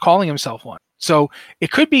just stopped calling himself one. So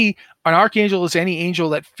it could be an archangel is any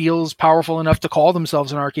angel that feels powerful enough to call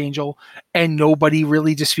themselves an archangel, and nobody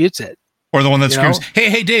really disputes it. Or the one that screams,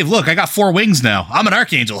 hey, Dave, look, I got 4 wings now. I'm an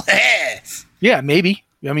archangel. Yeah, maybe.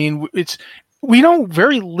 I mean, we know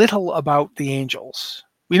very little about the angels.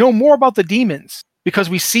 We know more about the demons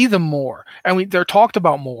because we see them more and they're talked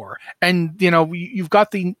about more. And, you've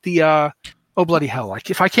got the oh, bloody hell.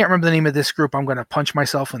 If I can't remember the name of this group, I'm going to punch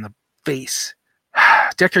myself in the face.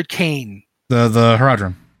 Deckard Cain. The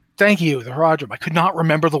Haradrim. Thank you, the Haradrim. I could not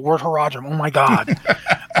remember the word Haradrim. Oh, my God.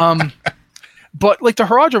 But like the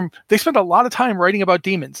Haradrim, they spend a lot of time writing about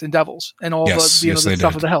demons and devils and all the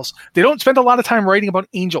stuff of the hells. They don't spend a lot of time writing about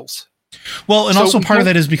angels. Well, and also part of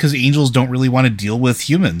that is because angels don't really want to deal with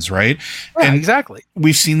humans, right? Yeah, and exactly.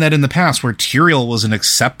 We've seen that in the past where Tyrael was an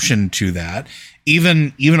exception to that.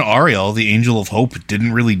 Even Ariel, the angel of hope,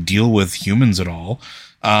 didn't really deal with humans at all.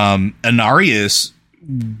 Anarius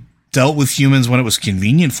dealt with humans when it was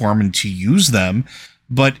convenient for him and to use them.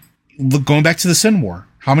 But going back to the Sin War,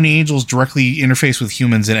 how many angels directly interface with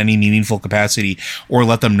humans in any meaningful capacity or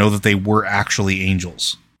let them know that they were actually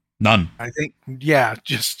angels? None. I think, yeah,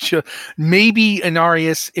 just maybe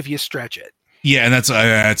Anarius if you stretch it. Yeah, and that's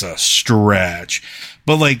a stretch.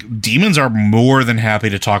 But like demons are more than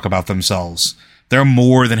happy to talk about themselves. They're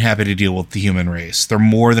more than happy to deal with the human race. They're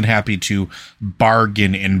more than happy to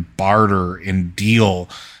bargain and barter and deal.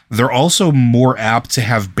 They're also more apt to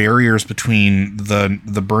have barriers between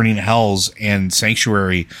the burning hells and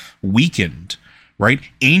sanctuary weakened, right?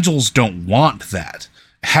 Angels don't want that.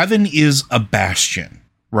 Heaven is a bastion,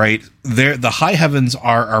 right? The high heavens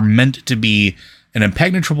are meant to be an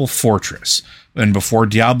impenetrable fortress. And before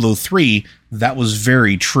Diablo 3, that was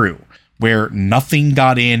very true, where nothing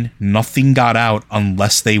got in, nothing got out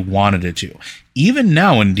unless they wanted it to. Even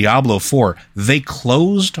now in Diablo 4, they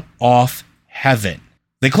closed off heaven.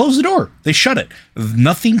 They closed the door. They shut it.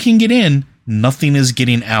 Nothing can get in. Nothing is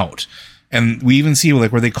getting out. And we even see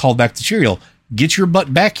like where they called back to Tyrael, get your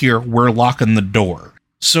butt back here. We're locking the door.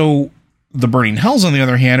 So the burning hells, on the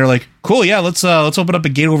other hand, are like, cool. Yeah, let's open up a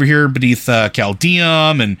gate over here beneath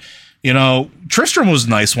Chaldeum. And, Tristram was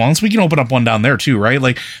nice once. We can open up one down there too, right?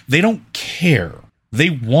 Like they don't care.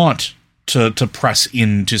 They want to press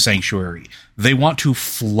into Sanctuary. They want to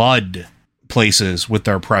flood places with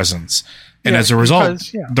their presence. And as a result,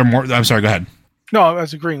 they're more... I'm sorry, go ahead. No, I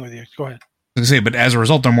was agreeing with you. Go ahead. I was going to say, but as a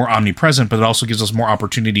result, they're more omnipresent, but it also gives us more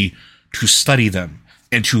opportunity to study them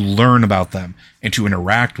and to learn about them and to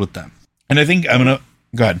interact with them. And I think I'm going to...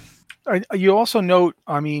 Go ahead. You also note,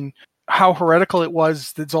 I mean, how heretical it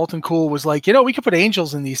was that Zoltan Kuhl was like, we could put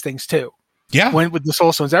angels in these things too. Yeah. With the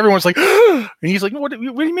soul stones, everyone's like, and he's like, what do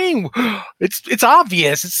you mean? It's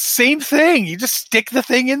obvious. It's the same thing. You just stick the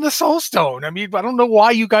thing in the soul stone. I mean, I don't know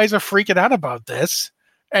why you guys are freaking out about this.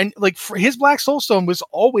 And like his black soul stone was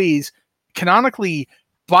always canonically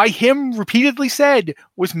by him repeatedly said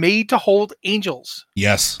was made to hold angels.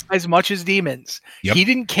 Yes. As much as demons. Yep. He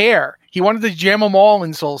didn't care. He wanted to jam them all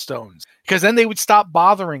in soul stones because then they would stop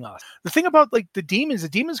bothering us. The thing about like the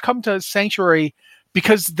demons come to Sanctuary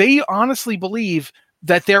because they honestly believe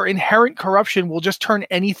that their inherent corruption will just turn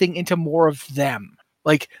anything into more of them.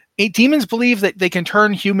 Like demons believe that they can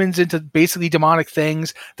turn humans into basically demonic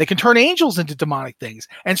things. They can turn angels into demonic things.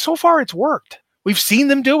 And so far it's worked. We've seen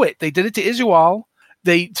them do it. They did it to Izual.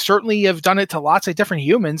 They certainly have done it to lots of different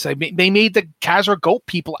humans. They made the Khazra goat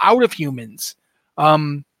people out of humans.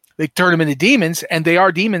 They turned them into demons, and they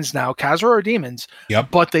are demons now. Khazra are demons.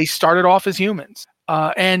 Yep. But they started off as humans.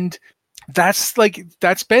 And that's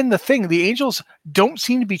been the thing. The angels don't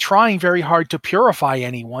seem to be trying very hard to purify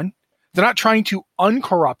anyone. They're not trying to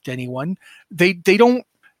uncorrupt anyone. They don't.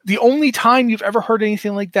 The only time you've ever heard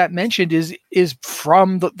anything like that mentioned is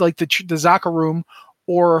from the Zaka room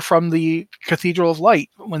or from the Cathedral of Light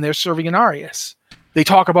when they're serving in Arius. They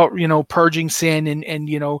talk about, purging sin and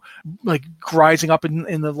like rising up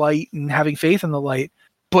in the light and having faith in the light.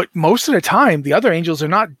 But most of the time, the other angels are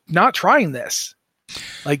not trying this.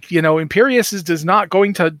 Like, Imperius is not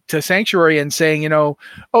going to Sanctuary and saying,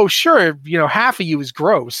 oh, sure, half of you is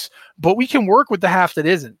gross, but we can work with the half that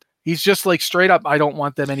isn't. He's just like straight up, I don't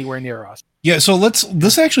want them anywhere near us. Yeah, so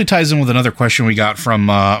this actually ties in with another question we got from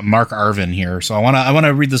Mark Arvin here. So I want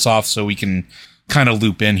to read this off so we can kind of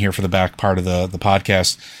loop in here for the back part of the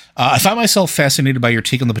podcast. I find myself fascinated by your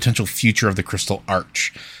take on the potential future of the Crystal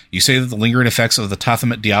Arch. You say that the lingering effects of the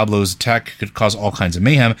Tathamet Diablo's attack could cause all kinds of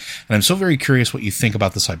mayhem, and I'm so very curious what you think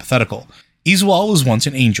about this hypothetical. Izual was once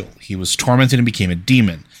an angel. He was tormented and became a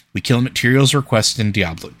demon. We kill him at Tyrion's request in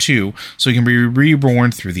Diablo 2, so he can be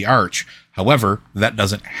reborn through the Arch. However, that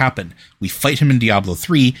doesn't happen. We fight him in Diablo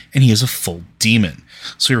 3, and he is a full demon.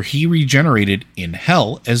 So he regenerated in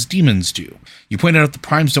hell as demons do. You pointed out the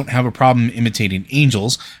primes don't have a problem imitating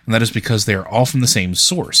angels, and that is because they are all from the same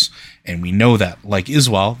source. And we know that, like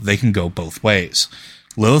Izual, they can go both ways.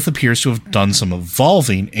 Lilith appears to have done some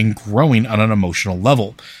evolving and growing on an emotional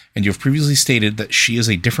level, and you have previously stated that she is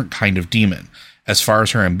a different kind of demon, as far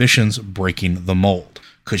as her ambitions breaking the mold.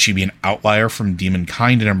 Could she be an outlier from demon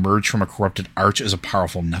kind and emerge from a corrupted arch as a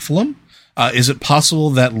powerful Nephilim? Is it possible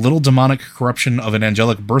that little demonic corruption of an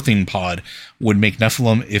angelic birthing pod would make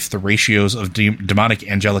Nephilim if the ratios of demonic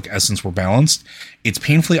angelic essence were balanced? It's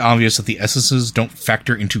painfully obvious that the essences don't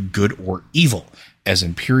factor into good or evil, as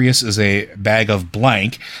Imperius is a bag of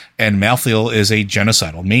blank and Malthael is a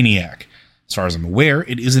genocidal maniac. As far as I'm aware,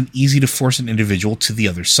 it isn't easy to force an individual to the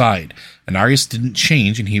other side. Anarius didn't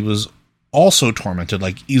change, and he was also tormented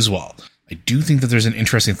like Izual. I do think that there's an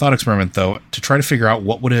interesting thought experiment, though, to try to figure out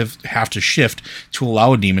what would have to shift to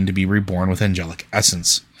allow a demon to be reborn with angelic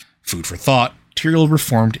essence. Food for thought. Tyrael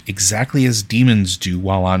reformed exactly as demons do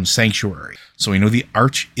while on Sanctuary, so we know the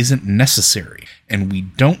Arch isn't necessary, and we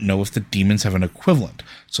don't know if the demons have an equivalent,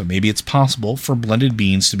 so maybe it's possible for blended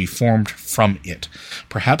beings to be formed from it.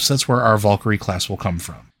 Perhaps that's where our Valkyrie class will come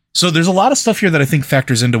from. So there's a lot of stuff here that I think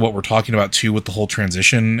factors into what we're talking about, too, with the whole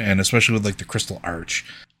transition, and especially with, like, the Crystal Arch.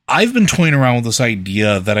 I've been toying around with this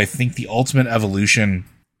idea that I think the ultimate evolution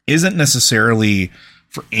isn't necessarily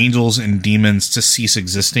for angels and demons to cease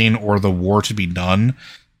existing or the war to be done,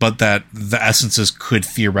 but that the essences could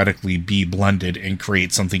theoretically be blended and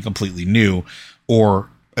create something completely new, or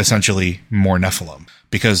essentially more Nephilim,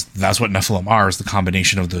 because that's what Nephilim are, is the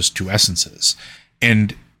combination of those two essences.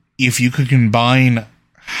 And if you could combine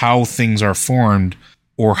how things are formed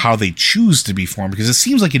or how they choose to be formed, because it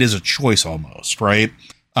seems like it is a choice almost, right?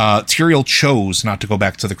 Tyrael chose not to go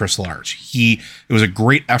back to the Crystal Arch. It was a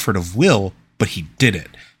great effort of will, but he did it,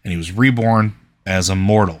 and he was reborn as a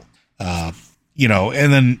mortal. And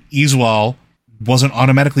then Izual wasn't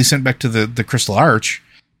automatically sent back to the Crystal Arch.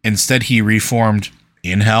 Instead, he reformed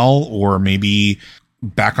in Hell, or maybe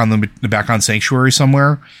back on Sanctuary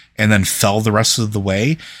somewhere, and then fell the rest of the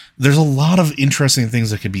way. There's a lot of interesting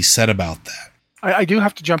things that could be said about that. I do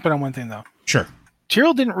have to jump in on one thing, though. Sure.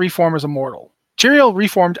 Tyrael didn't reform as a mortal. Tyrael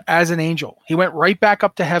reformed as an angel. He went right back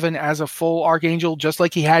up to heaven as a full archangel, just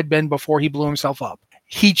like he had been before he blew himself up.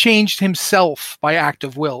 He changed himself by act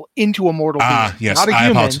of will into a mortal being. Yes, not a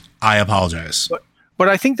human. I apologize. But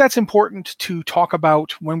I think that's important to talk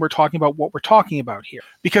about when we're talking about what we're talking about here.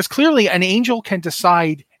 Because clearly an angel can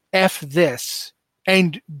decide F this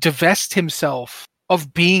and divest himself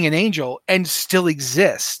of being an angel and still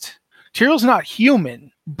exist. Tyrael's not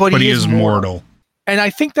human, but he is mortal. And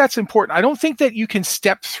I think that's important. I don't think that you can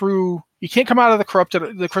step through, you can't come out of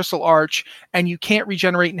the Crystal Arch, and you can't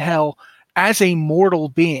regenerate in hell as a mortal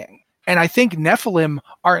being. And I think Nephilim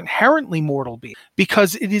are inherently mortal beings,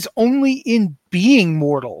 because it is only in being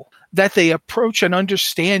mortal that they approach an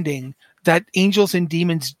understanding that angels and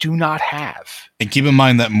demons do not have. And keep in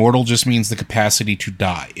mind that mortal just means the capacity to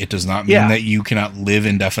die. It does not mean that you cannot live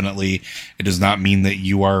indefinitely. It does not mean that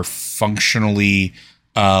you are functionally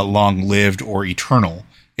long-lived or eternal.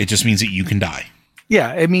 It just means that you can die.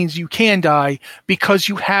 Yeah, it means you can die because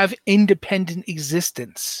you have independent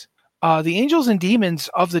existence. The angels and demons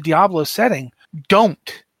of the Diablo setting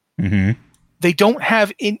don't. Mm-hmm. They don't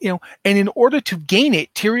have, and in order to gain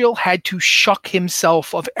it, Tyrael had to shuck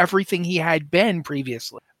himself of everything he had been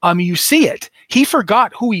previously. You see it. He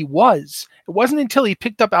forgot who he was. It wasn't until he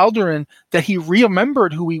picked up Alduran that he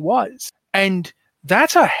remembered who he was. And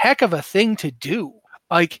that's a heck of a thing to do.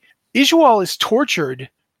 Like, Isual is tortured,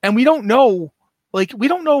 and we don't know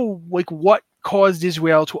what caused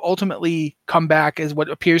Israel to ultimately come back as what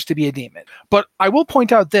appears to be a demon. But I will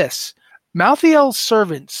point out this. Malthael's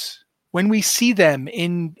servants, when we see them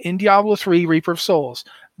in Diablo 3, Reaper of Souls,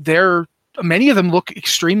 many of them look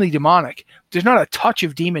extremely demonic. There's not a touch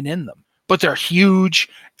of demon in them, but they're huge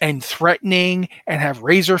and threatening and have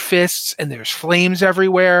razor fists, and there's flames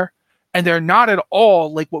everywhere. And they're not at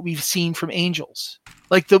all like what we've seen from angels.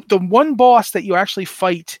 Like the one boss that you actually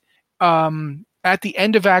fight at the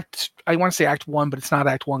end of I want to say Act 1, but it's not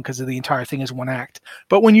Act 1 because the entire thing is one act.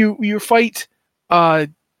 But when you fight the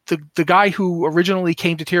guy who originally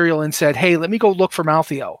came to Tyrael and said, "Hey, let me go look for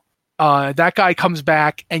Malthael." That guy comes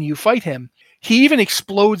back and you fight him. He even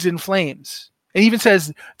explodes in flames, and even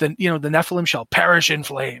says, the Nephilim shall perish in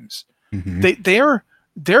flames." Mm-hmm.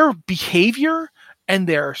 Their behavior and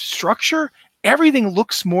their structure, everything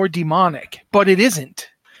looks more demonic, but it isn't.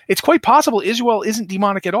 It's quite possible Isual isn't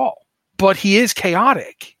demonic at all, but he is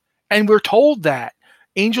chaotic, and we're told that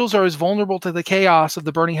angels are as vulnerable to the chaos of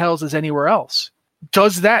the burning hells as anywhere else.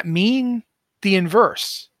 Does that mean the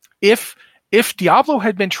inverse? If Diablo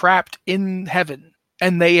had been trapped in heaven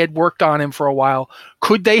and they had worked on him for a while,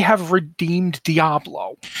 could they have redeemed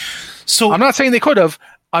Diablo? So I'm not saying they could have.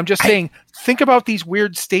 I'm just saying, think about these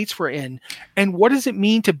weird states we're in, and what does it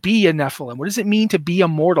mean to be a Nephilim? What does it mean to be a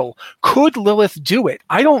mortal? Could Lilith do it?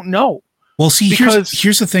 I don't know. Well, see,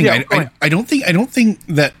 here's the thing. Yeah, I don't think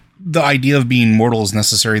that the idea of being mortal is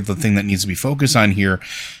necessarily the thing that needs to be focused on here.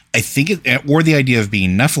 I think or the idea of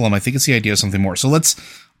being Nephilim. I think it's the idea of something more. So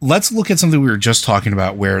let's look at something we were just talking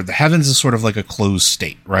about, where the heavens is sort of like a closed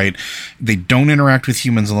state, right? They don't interact with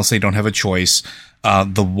humans unless they don't have a choice.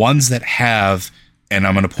 The ones that have, and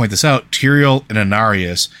I'm going to point this out, Tyrael and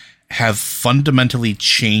Inarius have fundamentally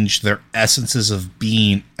changed their essences of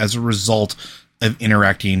being as a result of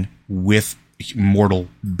interacting with mortal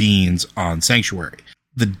beings on Sanctuary.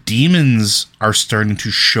 The demons are starting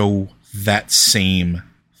to show that same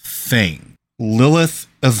thing. Lilith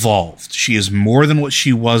evolved. She is more than what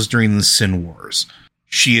she was during the Sin Wars.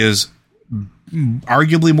 She is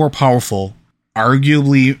arguably more powerful,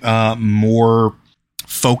 arguably more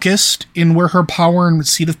focused in where her power and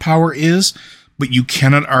seat of power is, but you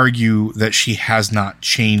cannot argue that she has not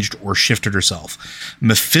changed or shifted herself.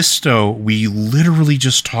 Mephisto, we literally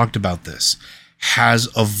just talked about this, has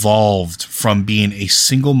evolved from being a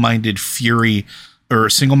single-minded fury or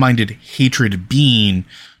single-minded hatred being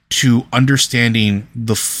to understanding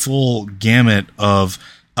the full gamut of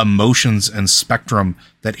emotions and spectrum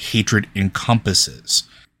that hatred encompasses.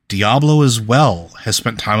 Diablo as well has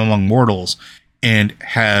spent time among mortals and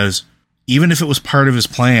has, even if it was part of his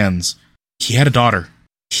plans, he had a daughter.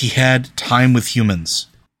 He had time with humans.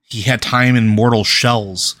 He had time in mortal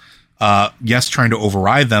shells. Yes, trying to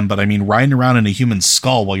override them, but I mean, riding around in a human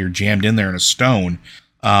skull while you're jammed in there in a stone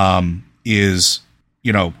is,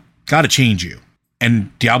 gotta change you.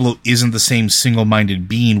 And Diablo isn't the same single-minded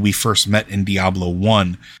being we first met in Diablo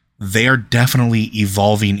 1. They are definitely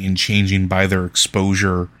evolving and changing by their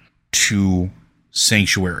exposure to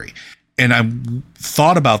Sanctuary. And I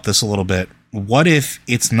thought about this a little bit. What if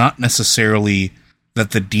it's not necessarily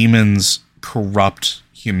that the demons corrupt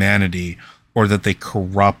humanity or that they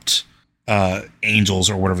corrupt angels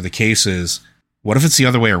or whatever the case is? What if it's the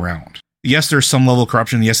other way around? Yes, there's some level of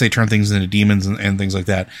corruption. Yes, they turn things into demons and things like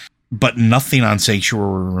that. But nothing on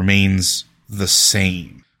Sanctuary remains the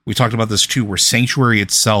same. We talked about this too, where Sanctuary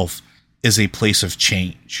itself is a place of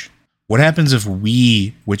change. What happens if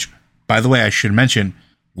we, which, by the way, I should mention,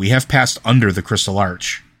 we have passed under the Crystal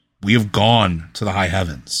Arch. We have gone to the high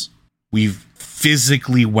heavens. We've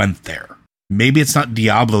physically went there. Maybe it's not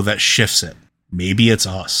Diablo that shifts it. Maybe it's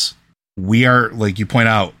us. We are, like you point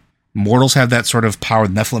out, mortals have that sort of power.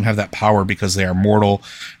 Nephilim have that power because they are mortal.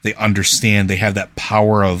 They understand. They have that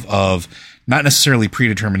power of not necessarily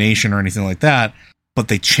predetermination or anything like that, but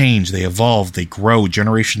they change, they evolve, they grow.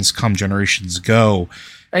 Generations come, generations go.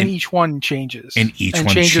 And each one changes. And each one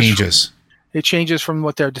changes. It changes from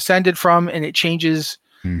what they're descended from, and it changes.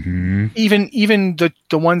 Mm-hmm. Even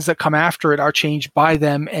the ones that come after it are changed by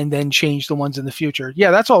them, and then change the ones in the future.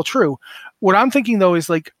 Yeah, that's all true. What I'm thinking though is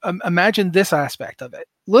like, imagine this aspect of it.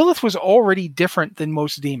 Lilith was already different than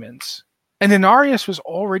most demons, and Inarius was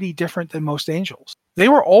already different than most angels. They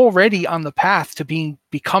were already on the path to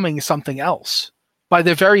becoming something else by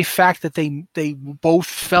the very fact that they both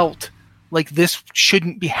felt like this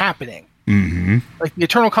shouldn't be happening. Mm-hmm. Like the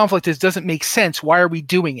eternal conflict doesn't make sense. Why are we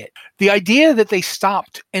doing it? The idea that they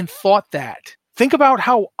stopped and thought that. Think about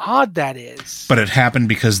how odd that is. But it happened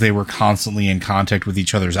because they were constantly in contact with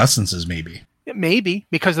each other's essences, maybe. Maybe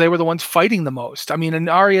because they were the ones fighting the most. I mean,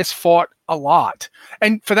 Inarius fought a lot.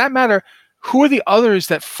 And for that matter, who are the others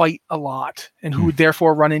that fight a lot and who would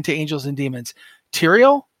therefore run into angels and demons?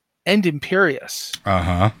 Tyrael and Imperius.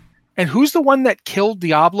 Uh-huh. And who's the one that killed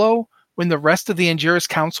Diablo when the rest of the Angiris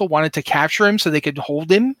Council wanted to capture him so they could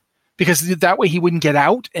hold him? Because that way he wouldn't get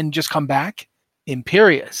out and just come back?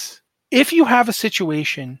 Imperius. If you have a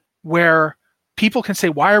situation where people can say,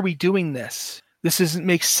 why are we doing this? This doesn't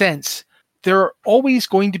make sense. There are always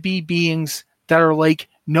going to be beings that are like,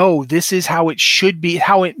 no, this is how it should be,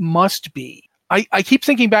 how it must be. I keep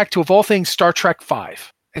thinking back to, of all things, Star Trek V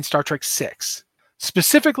and Star Trek VI.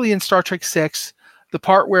 Specifically in Star Trek VI, the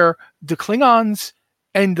part where the Klingons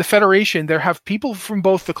and the Federation, there have people from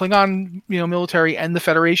both the Klingon military and the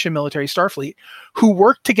Federation military, Starfleet, who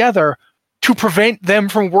work together to prevent them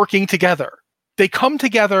from working together. They come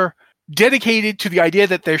together dedicated to the idea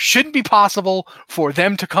that there shouldn't be possible for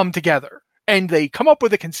them to come together. And they come up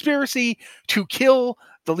with a conspiracy to kill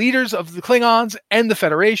the leaders of the Klingons and the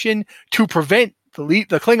Federation to prevent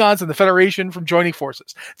the Klingons and the Federation from joining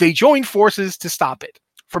forces. They join forces to stop it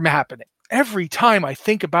from happening. Every time I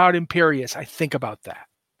think about Imperius, I think about that.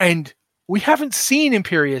 And we haven't seen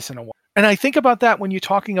Imperius in a while. And I think about that when you're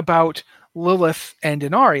talking about Lilith and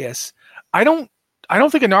Inarius. I don't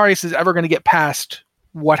think Inarius is ever going to get past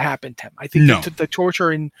what happened to him. I think the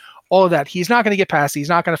torture and all of that, he's not going to get past it. He's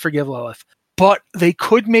not going to forgive Lilith. But they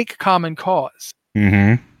could make common cause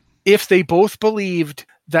if they both believed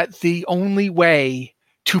that the only way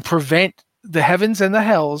to prevent the heavens and the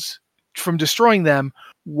hells from destroying them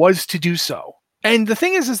was to do so. And the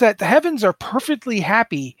thing is that the heavens are perfectly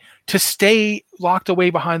happy to stay locked away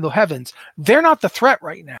behind the heavens. They're not the threat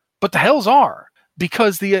right now, but the hells are,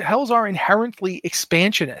 because the hells are inherently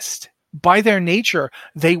expansionist. By their nature,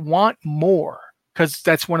 they want more, because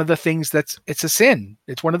that's one of the things it's a sin.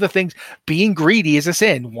 It's one of the things, being greedy is a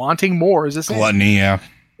sin. Wanting more is a sin. Gluttony, yeah.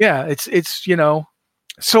 Yeah, it's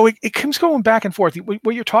so it comes going back and forth.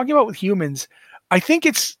 What you're talking about with humans, I think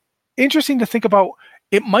it's interesting to think about.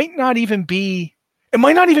 It might not even be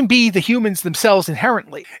the humans themselves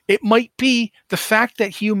inherently. It might be the fact that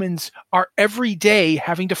humans are every day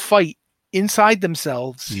having to fight inside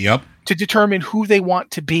themselves to determine who they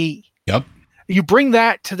want to be. Yep. You bring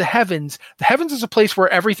that to the heavens. The heavens is a place where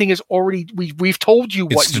everything is already, we've told you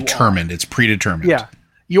what you are. It's determined. It's predetermined. Yeah.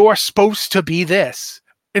 You're supposed to be this.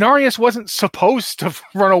 Inarius wasn't supposed to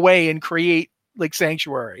run away and create like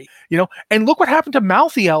sanctuary, and look what happened to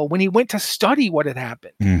Malthael when he went to study what had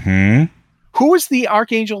happened. Mm-hmm. Who was the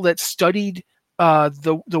archangel that studied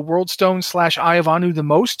the World Stone / Eye of Anu the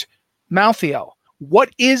most? Malthael.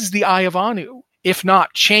 What is the Eye of Anu if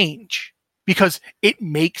not change? Because it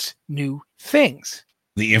makes new things.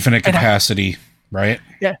 The infinite capacity, right?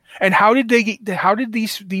 Yeah. And how did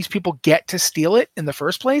these people get to steal it in the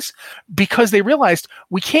first place? Because they realized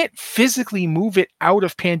we can't physically move it out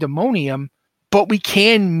of Pandemonium, but we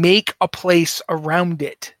can make a place around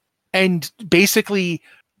it. And basically,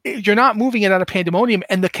 you're not moving it out of Pandemonium,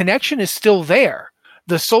 and the connection is still there.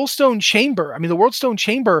 The Soulstone Chamber, the World Stone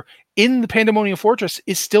Chamber in the Pandemonium Fortress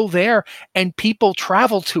is still there, and people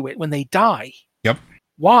travel to it when they die. Yep.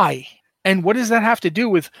 Why? And what does that have to do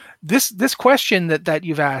with this question that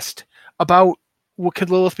you've asked about what could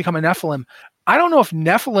Lilith become a Nephilim? I don't know if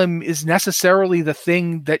Nephilim is necessarily the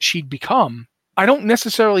thing that she'd become. I don't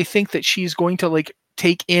necessarily think that she's going to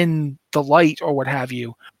take in the light or what have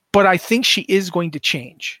you, but I think she is going to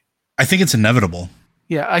change. I think it's inevitable.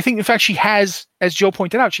 Yeah, I think in fact she has, as Joe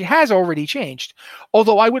pointed out, she has already changed.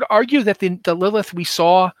 Although I would argue that the Lilith we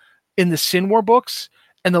saw in the Sin War books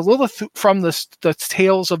and the Lilith from the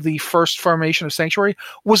tales of the first formation of Sanctuary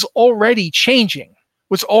was already changing,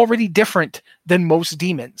 was already different than most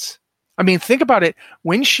demons. Think about it.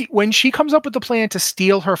 When she comes up with the plan to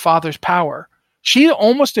steal her father's power, she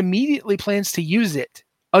almost immediately plans to use it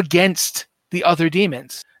against the other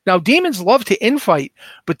demons. Now, demons love to infight,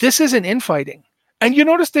 but this isn't infighting. And you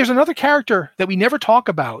notice there's another character that we never talk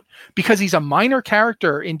about because he's a minor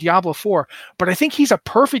character in Diablo 4, but I think he's a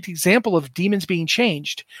perfect example of demons being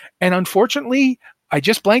changed. And unfortunately, I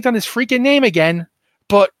just blanked on his freaking name again,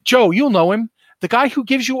 but Joe, you'll know him. The guy who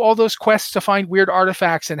gives you all those quests to find weird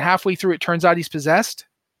artifacts and halfway through it turns out he's possessed.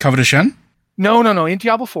 Covetous Shen? No. In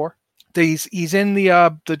Diablo 4. He's in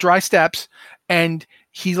the dry steppes and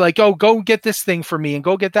he's like, oh, go get this thing for me and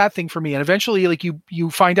go get that thing for me. And eventually like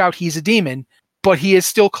you find out he's a demon, but he is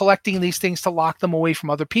still collecting these things to lock them away from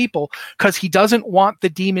other people because he doesn't want the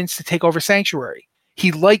demons to take over Sanctuary.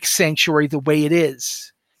 He likes Sanctuary the way it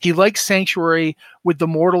is. He likes Sanctuary with the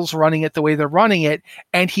mortals running it the way they're running it,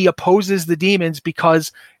 and he opposes the demons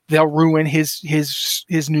because they'll ruin his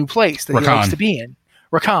new place that he likes to be in.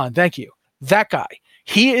 Rakan, thank you. That guy.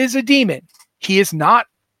 He is a demon. He is not,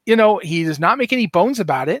 he does not make any bones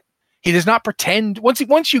about it. He does not pretend.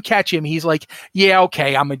 Once you catch him, he's like, yeah,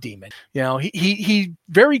 okay, I'm a demon. He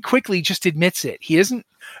very quickly just admits it.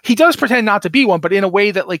 He does pretend not to be one, but in a way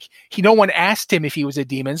that like no one asked him if he was a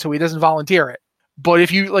demon, so he doesn't volunteer it. But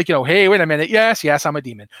if you hey, wait a minute, yes, I'm a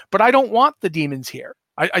demon. But I don't want the demons here.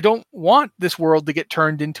 I don't want this world to get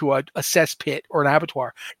turned into a cesspit or an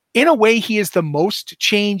abattoir. In a way, he is the most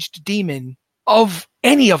changed demon of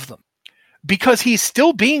any of them because he's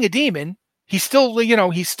still being a demon. He still,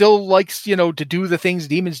 he still likes, to do the things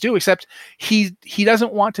demons do, except he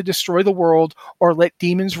doesn't want to destroy the world or let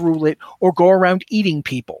demons rule it or go around eating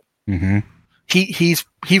people. Mm-hmm.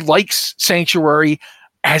 He likes Sanctuary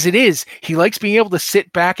as it is. He likes being able to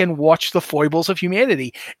sit back and watch the foibles of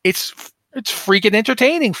humanity. It's freaking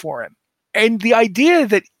entertaining for him. And the idea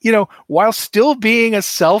that, while still being a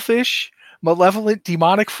selfish, malevolent,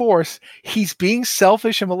 demonic force, he's being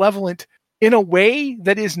selfish and malevolent in a way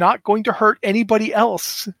that is not going to hurt anybody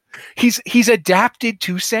else. He's adapted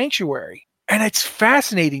to Sanctuary. And it's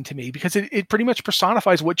fascinating to me because it pretty much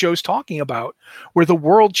personifies what Joe's talking about, where the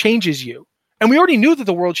world changes you. And we already knew that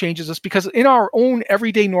the world changes us because in our own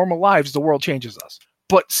everyday normal lives, the world changes us.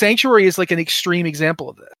 But Sanctuary is like an extreme example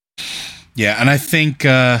of this. Yeah, and I think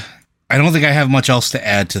I don't think I have much else to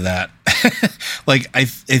add to that. Like I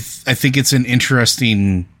think it's an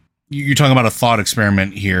interesting. You're talking about a thought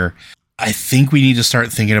experiment here. I think we need to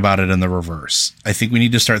start thinking about it in the reverse. I think we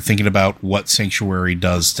need to start thinking about what Sanctuary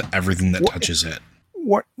does to everything that touches it.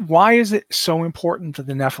 Why is it so important that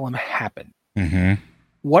the Nephilim happen? Mm-hmm.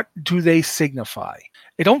 What do they signify?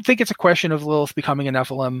 I don't think it's a question of Lilith becoming a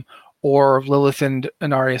Nephilim or Lilith and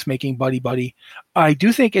Anarius making buddy-buddy. I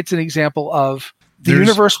do think it's an example of the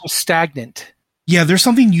universe was stagnant. Yeah, there's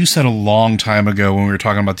something you said a long time ago when we were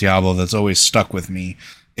talking about Diablo that's always stuck with me,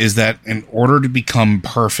 is that in order to become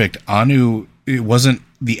perfect, Anu, it wasn't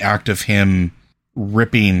the act of him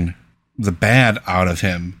ripping the bad out of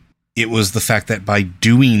him. It was the fact that by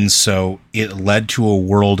doing so, it led to a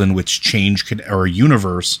world in which change could, or a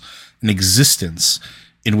universe, an existence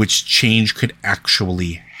in which change could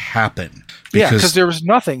actually happen. Because there was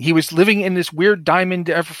nothing. He was living in this weird diamond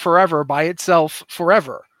forever by itself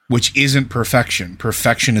forever. Which isn't perfection.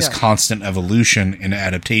 Perfection is constant evolution and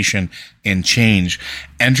adaptation and change.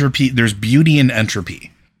 Entropy, there's beauty in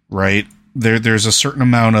entropy, right? There's a certain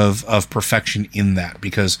amount of perfection in that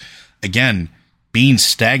because, again, being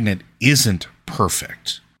stagnant isn't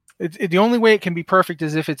perfect. The only way it can be perfect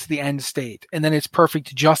is if it's the end state. And then it's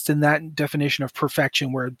perfect just in that definition of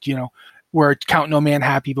perfection where count no man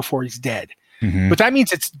happy before he's dead. Mm-hmm. But that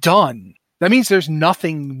means it's done. That means there's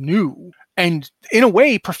nothing new. And in a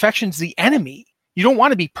way, perfection's the enemy. You don't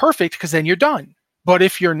want to be perfect because then you're done. But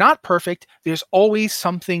if you're not perfect, there's always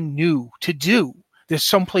something new to do. There's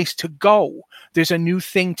some place to go. There's a new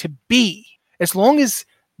thing to be. As long as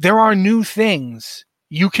there are new things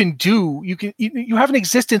you have an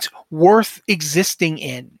existence worth existing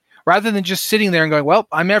in, rather than just sitting there and going, well,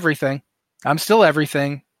 I'm everything. I'm still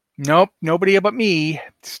everything. Nope, nobody but me.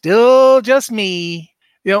 Still just me.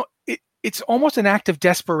 It's almost an act of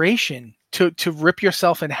desperation to rip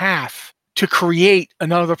yourself in half to create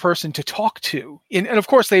another person to talk to. And of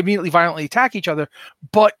course, they immediately violently attack each other.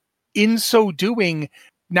 But in so doing,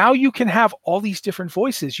 now you can have all these different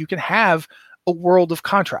voices. You can have a world of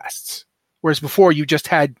contrasts. Whereas before you just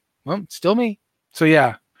had, well, still me. So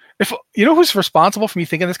yeah. If you know who's responsible for me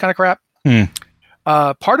thinking this kind of crap?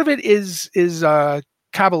 Part of it is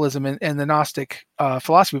Kabbalism and the Gnostic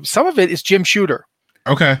philosophy. Some of it is Jim Shooter.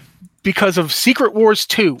 Okay. Because of Secret Wars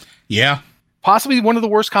 2. Yeah. Possibly one of the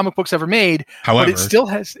worst comic books ever made. However, but it still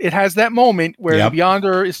has that moment where the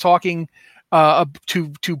Beyonder is talking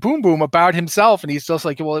to Boom Boom about himself, and he's just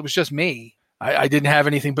like, well, it was just me. I didn't have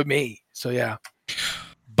anything but me. So yeah.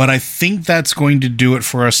 But I think that's going to do it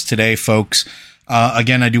for us today, folks.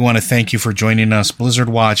 Again, I do want to thank you for joining us. Blizzard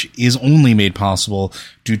Watch is only made possible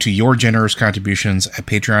due to your generous contributions at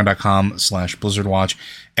patreon.com/blizzardwatch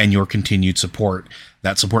and your continued support.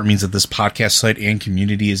 That support means that this podcast site and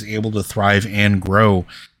community is able to thrive and grow.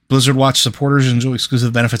 Blizzard Watch supporters enjoy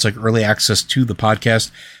exclusive benefits like early access to the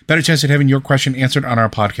podcast, better chance at having your question answered on our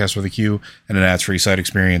podcast with a queue, and an ads-free site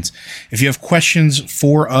experience. If you have questions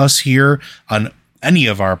for us here on any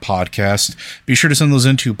of our podcasts, be sure to send those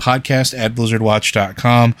into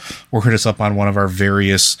podcast@blizzardwatch.com or hit us up on one of our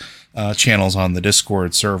various channels on the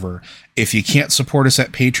Discord server. If you can't support us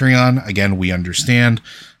at Patreon, again, we understand.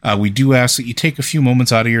 We do ask that you take a few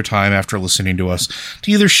moments out of your time after listening to us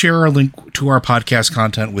to either share a link to our podcast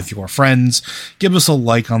content with your friends, give us a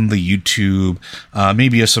like on the YouTube,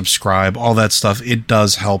 maybe a subscribe, all that stuff. It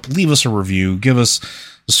does help. Leave us a review. Give us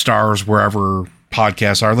stars wherever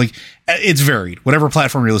podcasts are. Like, it's varied. Whatever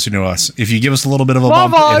platform you're listening to us. If you give us a little bit of a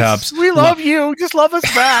bump, it helps. We love you. Just love us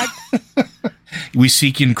back. We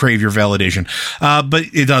seek and crave your validation. But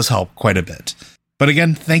it does help quite a bit. But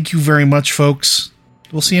again, thank you very much, folks.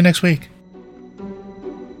 We'll see you next week.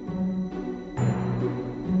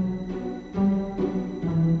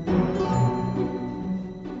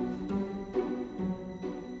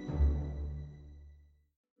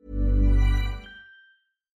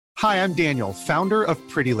 Hi, I'm Daniel, founder of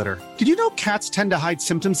Pretty Litter. Did you know cats tend to hide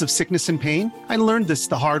symptoms of sickness and pain? I learned this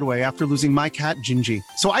the hard way after losing my cat, Gingy.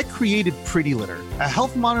 So I created Pretty Litter, a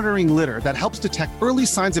health monitoring litter that helps detect early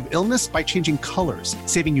signs of illness by changing colors,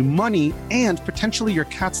 saving you money and potentially your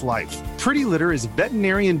cat's life. Pretty Litter is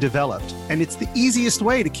veterinarian developed, and it's the easiest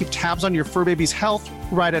way to keep tabs on your fur baby's health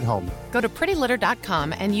right at home. Go to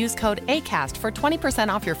prettylitter.com and use code ACAST for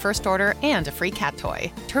 20% off your first order and a free cat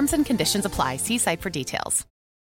toy. Terms and conditions apply. See site for details.